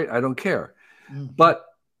context is right, I don't care. But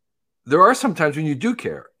there are some times when you do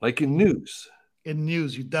care, like in news. In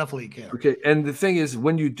news, you definitely care. Okay. And the thing is,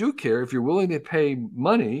 when you do care, if you're willing to pay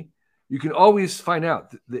money, you can always find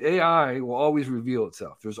out. The AI will always reveal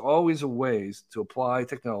itself. There's always a ways to apply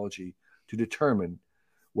technology to determine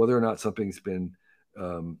whether or not something's been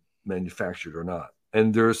manufactured or not.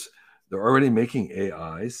 And they're already making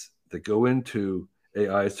AIs that go into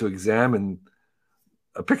AIs to examine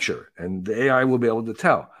a picture, and the AI will be able to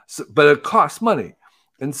tell. So, but it costs money.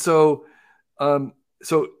 And so,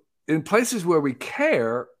 in places where we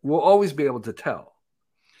care, we'll always be able to tell.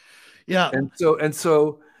 Yeah. And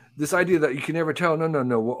so this idea that you can never tell,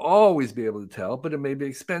 no, we'll always be able to tell, but it may be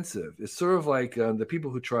expensive. It's sort of like the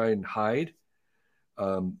people who try and hide,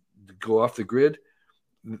 go off the grid.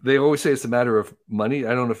 They always say it's a matter of money.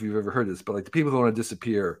 I don't know if you've ever heard this, but like the people who want to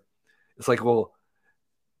disappear, it's like, well,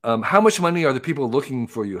 how much money are the people looking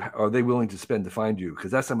for you? Are they willing to spend to find you?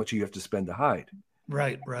 Because that's how much you have to spend to hide.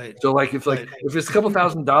 Right. So like if it's a couple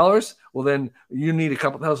 $1,000s, well, then you need a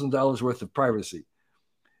couple $1,000s worth of privacy.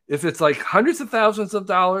 If it's like hundreds of thousands of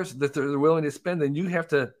dollars that they're willing to spend, then you're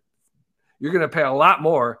going to pay a lot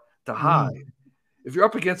more to hide. If you're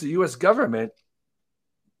up against the U.S. government,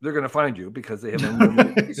 they're going to find you because they have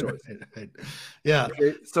unlimited resources. Yeah.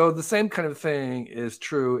 Okay? So the same kind of thing is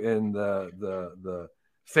true in the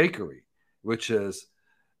fakery, which is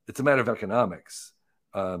it's a matter of economics.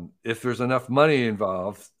 If there's enough money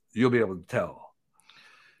involved, you'll be able to tell.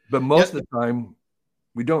 But most of the time,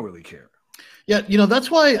 we don't really care. Yeah,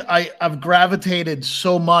 that's why I've gravitated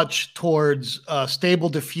so much towards Stable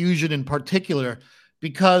Diffusion in particular,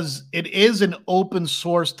 because it is an open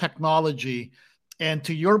source technology. And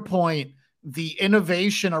to your point, the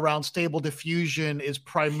innovation around Stable Diffusion is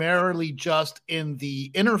primarily just in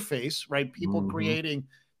the interface, right? People creating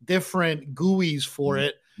different GUIs for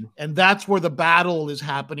it. And that's where the battle is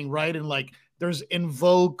happening, right? And like there's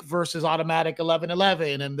Invoke versus Automatic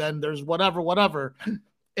 1111, and then there's whatever.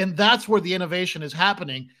 And that's where the innovation is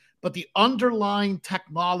happening. But the underlying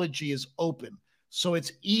technology is open. So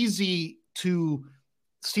it's easy to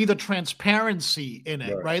see the transparency in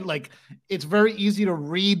it, right? Like it's very easy to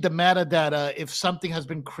read the metadata if something has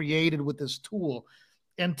been created with this tool.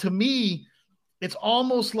 And to me, it's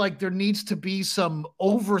almost like there needs to be some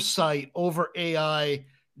oversight over AI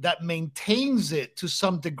that maintains it to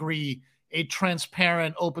some degree, a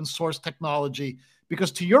transparent open source technology.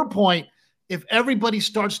 Because to your point, if everybody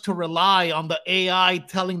starts to rely on the AI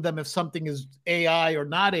telling them if something is AI or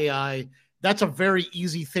not AI, that's a very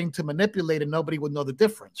easy thing to manipulate and nobody would know the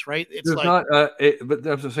difference, right? It's there's like not, but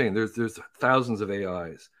that's what I'm saying. There's thousands of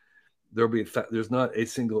AIs. There's not a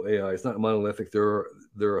single AI. It's not monolithic. There are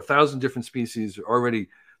 1,000 different species. Already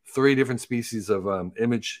 3 different species of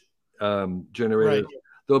image generators. Right.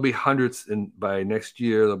 There'll be hundreds by next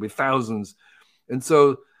year. There'll be thousands, and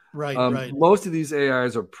so right. Most of these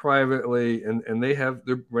AIs are privately, and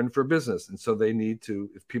they're run for business, and so they need to.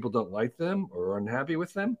 If people don't like them or are unhappy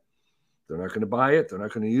with them, they're not going to buy it. They're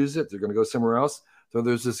not going to use it. They're going to go somewhere else. So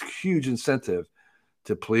there's this huge incentive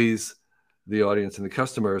to please the audience and the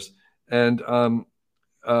customers. And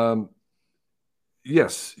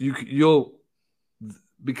yes, you'll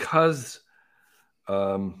because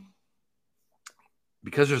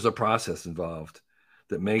there's a process involved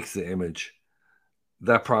that makes the image.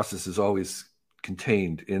 That process is always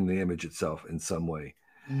contained in the image itself in some way,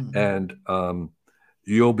 and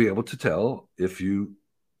you'll be able to tell if you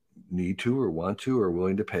need to or want to or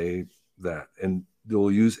willing to pay that. And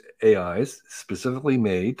they'll use AIs specifically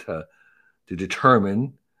made to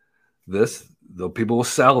determine this. Though people will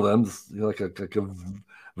sell them, like a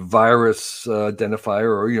virus identifier,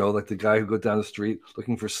 or like the guy who goes down the street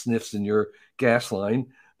looking for sniffs in your gas line.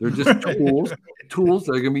 They're just tools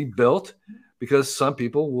that are going to be built because some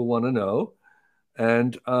people will want to know,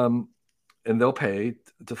 and they'll pay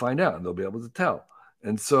to find out, and they'll be able to tell.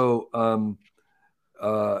 And so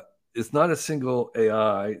it's not a single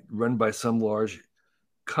AI run by some large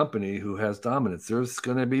company who has dominance. There's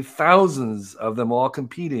going to be thousands of them all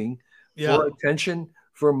competing for attention,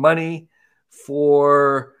 for money,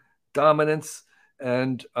 for dominance,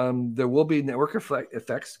 and there will be network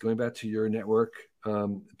effects, going back to your network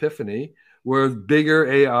epiphany, where bigger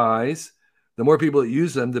AIs, the more people that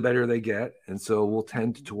use them, the better they get, and so we'll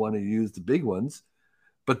tend to want to use the big ones.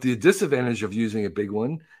 But the disadvantage of using a big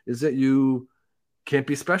one is that you can't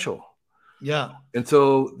be special. Yeah. And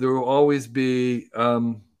so there will always be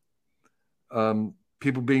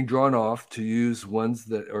people being drawn off to use ones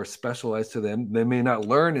that are specialized to them. They may not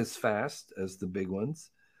learn as fast as the big ones.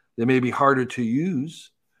 They may be harder to use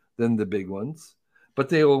than the big ones, but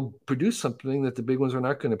they will produce something that the big ones are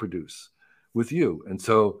not going to produce with you. And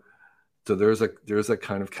so there's a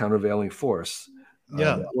kind of countervailing force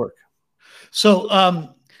at work. So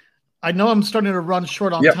I know I'm starting to run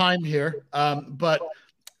short on time here, but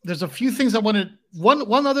there's a few things I wanted.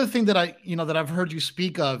 One other thing that I've heard you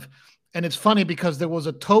speak of, and it's funny because there was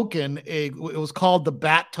a token. It was called the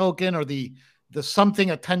BAT token, or the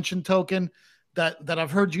something attention token that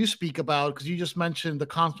I've heard you speak about, because you just mentioned the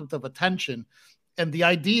concept of attention, and the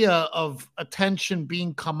idea of attention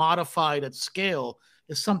being commodified at scale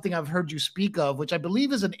is something I've heard you speak of, which I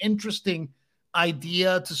believe is an interesting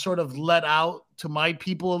idea to sort of let out to my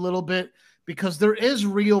people a little bit, because there is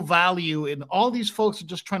real value in all these folks are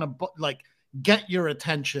just trying to get your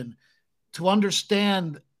attention. To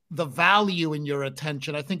understand the value in your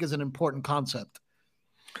attention, I think, is an important concept.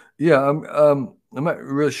 Yeah, I'm not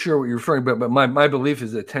really sure what you're referring to, but my belief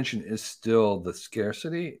is that attention is still the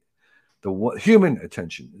scarcity. Human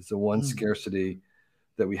attention is the one scarcity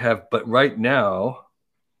that we have. But right now,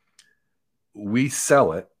 we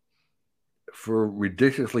sell it for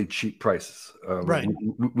ridiculously cheap prices. Right.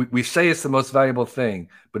 We say it's the most valuable thing,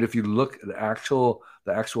 but if you look at the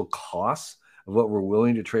actual costs of what we're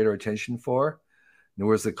willing to trade our attention for, in other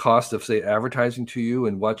words, the cost of, say, advertising to you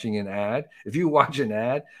and watching an ad. If you watch an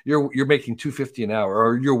ad, you're making $2.50 an hour,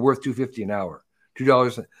 or you're worth $2.50 an hour,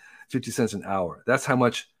 $2.50 an hour. That's how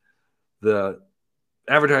much the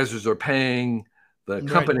advertisers are paying the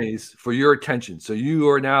companies for your attention. So you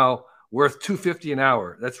are now worth $2.50 an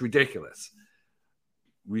hour. That's ridiculous.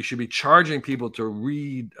 We should be charging people to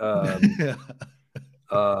read, to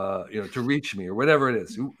reach me, or whatever it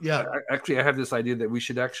is. Yeah. Actually, I have this idea that we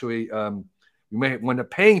should actually, we may want to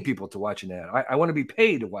paying people to watch an ad. I want to be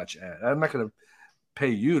paid to watch an ad. I'm not going to pay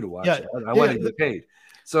you to watch an ad. I want to get paid.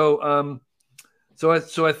 So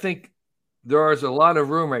I think there is a lot of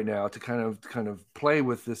room right now to kind of play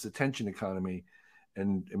with this attention economy,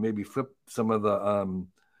 and maybe flip some of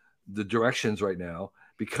the directions right now,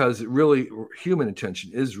 because human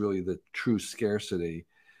attention is really the true scarcity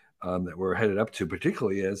that we're headed up to,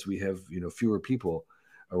 particularly as we have fewer people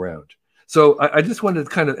around. So I just wanted to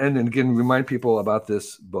kind of end and again remind people about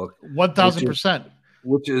this book, 1,000%,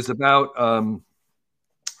 which is about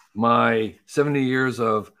my 70 years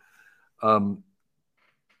of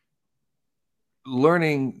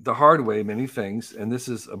learning the hard way many things, and this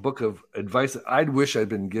is a book of advice that I'd wish I'd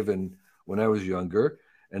been given when I was younger,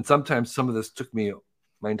 and sometimes some of this took me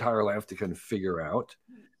my entire life to kind of figure out.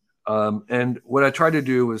 And what I tried to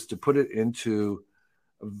do was to put it into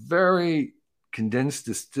a very condensed,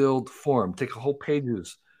 distilled form, take a whole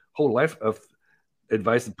life of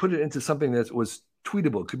advice and put it into something that was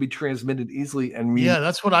tweetable, could be transmitted easily and read. Yeah,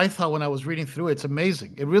 that's what I thought when I was reading through it. It's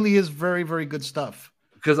amazing. It really is very, very good stuff.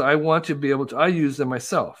 Because I want to be able to, I use them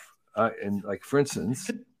myself. And like, for instance,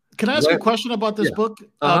 can I ask you a question about this book?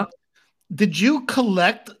 Did you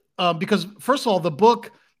collect, because first of all, the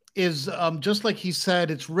book is just like he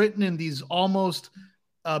said, it's written in these almost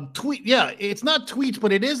tweet. Yeah, it's not tweets,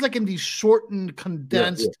 but it is like in these shortened,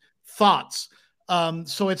 condensed thoughts.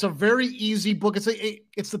 So it's a very easy book.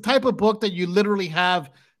 It's the type of book that you literally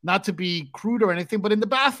have, not to be crude or anything, but in the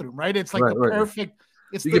bathroom, right? It's like perfect.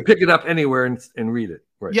 You can pick it up anywhere and read it.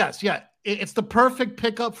 Right. Yes, yeah. It's the perfect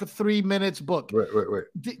pickup for 3 minutes book. Right.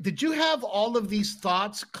 Did you have all of these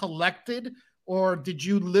thoughts collected, or did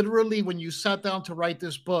you literally, when you sat down to write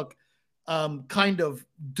this book, kind of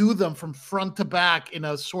do them from front to back in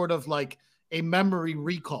a sort of like a memory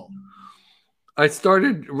recall? I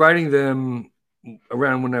started writing them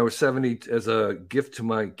around when I was 70 as a gift to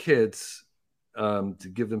my kids, to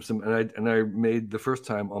give them some. And I made the first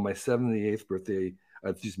time on my 78th birthday,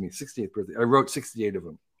 68th birthday. I wrote 68 of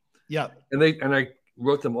them. Yeah. And I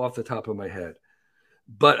wrote them off the top of my head.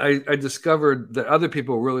 But I discovered that other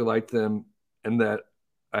people really liked them and that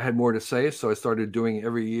I had more to say. So I started doing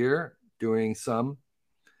every year, doing some.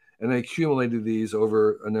 And I accumulated these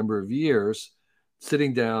over a number of years,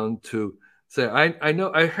 sitting down to say, I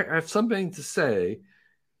know I have something to say,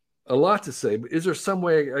 a lot to say, but is there some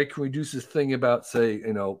way I can reduce this thing about, say,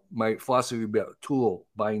 my philosophy about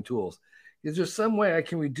buying tools? Is there some way I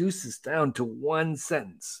can reduce this down to one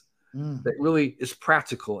sentence that really is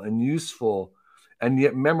practical and useful and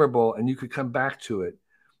yet memorable, and you could come back to it,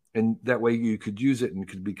 and that way you could use it and it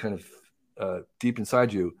could be kind of deep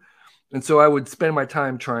inside you. And so I would spend my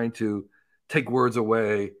time trying to take words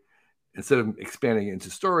away instead of expanding it into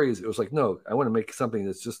stories. It was like, no, I want to make something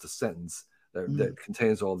that's just a sentence that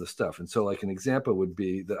contains all this stuff. And so, like, an example would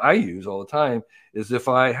be that I use all the time is if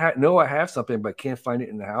I know I have something but can't find it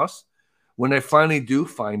in the house, when I finally do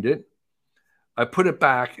find it, I put it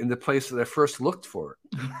back in the place that I first looked for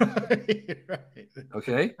it. Right.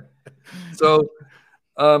 Okay, so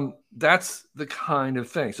that's the kind of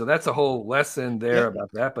thing. So that's a whole lesson there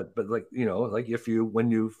about that. But like, like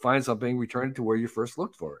when you find something, return it to where you first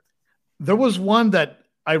looked for it. There was one that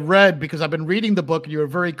I read because I've been reading the book and you were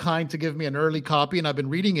very kind to give me an early copy and I've been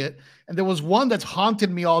reading it. And there was one that's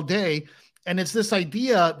haunted me all day. And it's this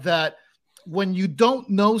idea that when you don't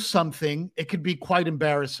know something, it could be quite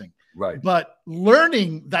embarrassing. Right. But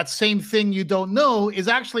learning that same thing you don't know is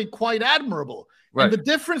actually quite admirable. Right. And the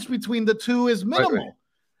difference between the two is minimal.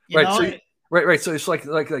 Right. So it's like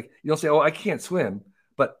you don't say, oh, I can't swim,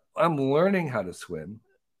 but I'm learning how to swim.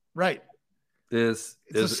 Right. It's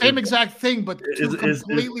the same exact thing, but two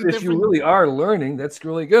completely different. If you really are learning, that's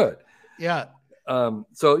really good. Yeah.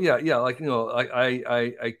 So yeah. Like,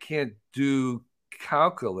 I can't do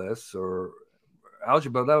calculus or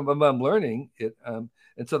algebra, but I'm learning it. And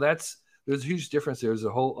so there's a huge difference. There's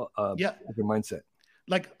a whole different mindset.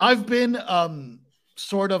 Like I've been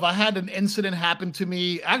I had an incident happen to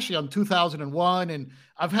me actually on 2001, and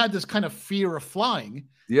I've had this kind of fear of flying.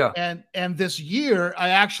 Yeah. And this year I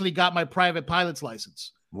actually got my private pilot's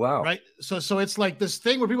license. Wow. Right. So it's like this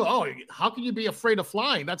thing where people, oh, how can you be afraid of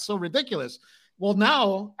flying? That's so ridiculous. Well,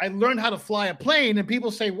 now I learned how to fly a plane and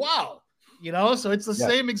people say, wow. So it's the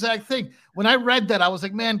same exact thing. When I read that, I was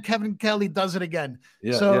like, man, Kevin Kelly does it again.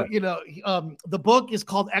 The book is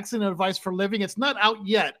called Excellent Advice for Living. It's not out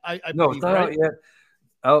yet. No, it's not out yet.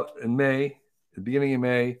 Out in May, the beginning of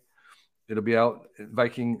May. It'll be out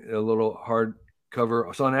Viking, a little hardcover.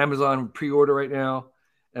 It's on Amazon pre-order right now.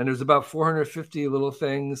 And there's about 450 little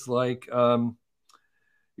things like, some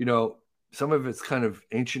of it's kind of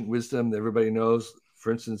ancient wisdom that everybody knows.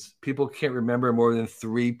 For instance, people can't remember more than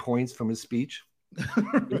 3 points from his speech.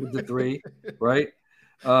 The 3, right?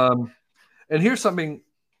 And here's something,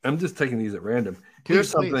 I'm just taking these at random. Here's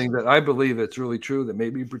something that I believe that's really true that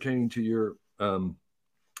may be pertaining to your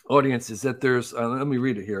audience is that there's, let me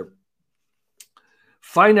read it here.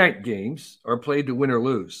 Finite games are played to win or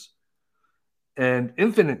lose. And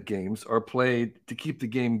infinite games are played to keep the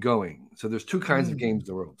game going. So there's two kinds of games in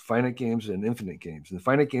the world: finite games and infinite games. And the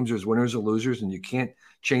finite games, there's winners or losers, and you can't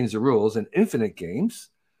change the rules. And infinite games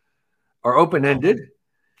are open-ended,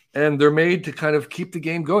 and they're made to kind of keep the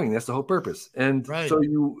game going. That's the whole purpose. And so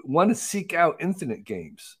you want to seek out infinite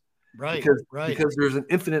games, because there's an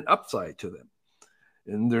infinite upside to them,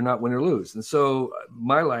 and they're not win or lose. And so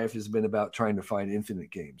my life has been about trying to find infinite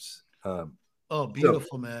games.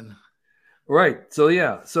 Beautiful, man. Right. So,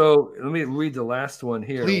 yeah. So let me read the last one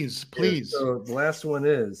here. Please. So the last one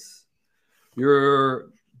is your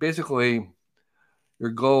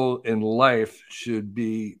goal in life should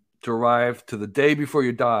be to arrive to the day before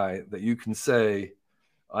you die that you can say,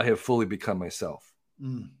 I have fully become myself.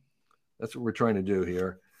 That's what we're trying to do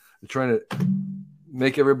here. We're trying to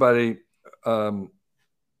make everybody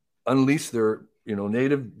unleash their,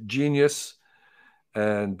 native genius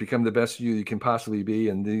and become the best you can possibly be.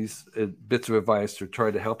 And these bits of advice to try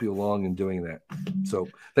to help you along in doing that. So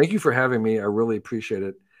thank you for having me. I really appreciate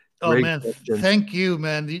it. Great question. Thank you,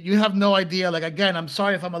 man. You have no idea. Like, again, I'm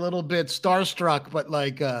sorry if I'm a little bit starstruck, but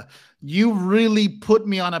like, you really put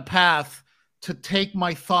me on a path to take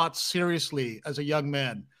my thoughts seriously as a young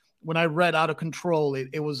man. When I read Out of Control,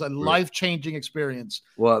 it was a life-changing experience.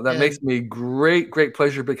 Well, that makes me great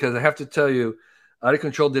pleasure, because I have to tell you, Out of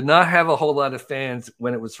Control did not have a whole lot of fans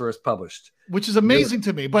when it was first published, which is amazing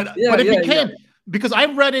to me. But it became because I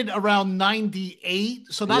read it around 98.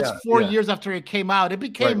 So that's Yeah, 4 years after it came out. It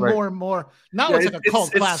became right. more and more. Now Yeah, it's like a cult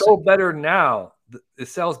it's classic. sold better now. It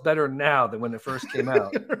sells better now than when it first came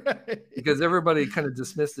out. Right. Because everybody kind of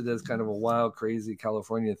dismissed it as kind of a wild, crazy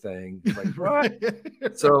California thing. Like,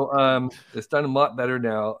 what? So it's done a lot better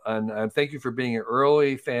now. And thank you for being an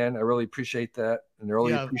early fan. I really appreciate that. An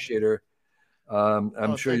early appreciator.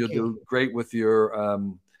 I'm sure you'll do great with your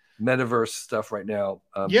Metaverse stuff right now.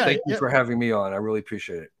 Thank you for having me on. I really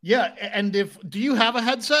appreciate it. Yeah. And do you have a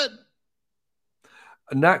headset?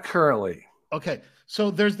 Not currently. Okay. So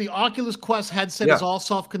there's the Oculus Quest headset is all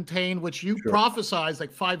self-contained, which you prophesized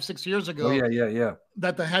like 5-6 years ago. Oh, yeah.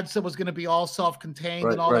 That the headset was going to be all self-contained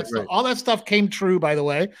and all that stuff. All that stuff came true, by the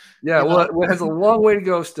way. Yeah, well, it has a long way to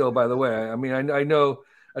go still, by the way. I mean, I know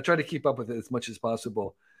I try to keep up with it as much as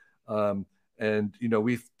possible. And,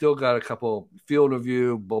 we've still got a couple field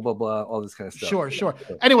review, blah, blah, blah, all this kind of stuff. Sure.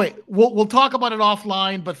 Anyway, we'll talk about it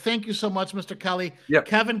offline, but thank you so much, Mr. Kelly. Yep.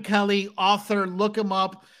 Kevin Kelly, author, look him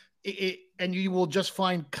up. And you will just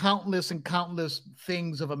find countless and countless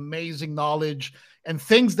things of amazing knowledge and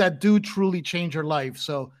things that do truly change your life.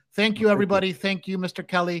 So thank you, everybody. Thank you, Mr.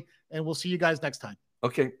 Kelly. And we'll see you guys next time.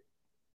 Okay.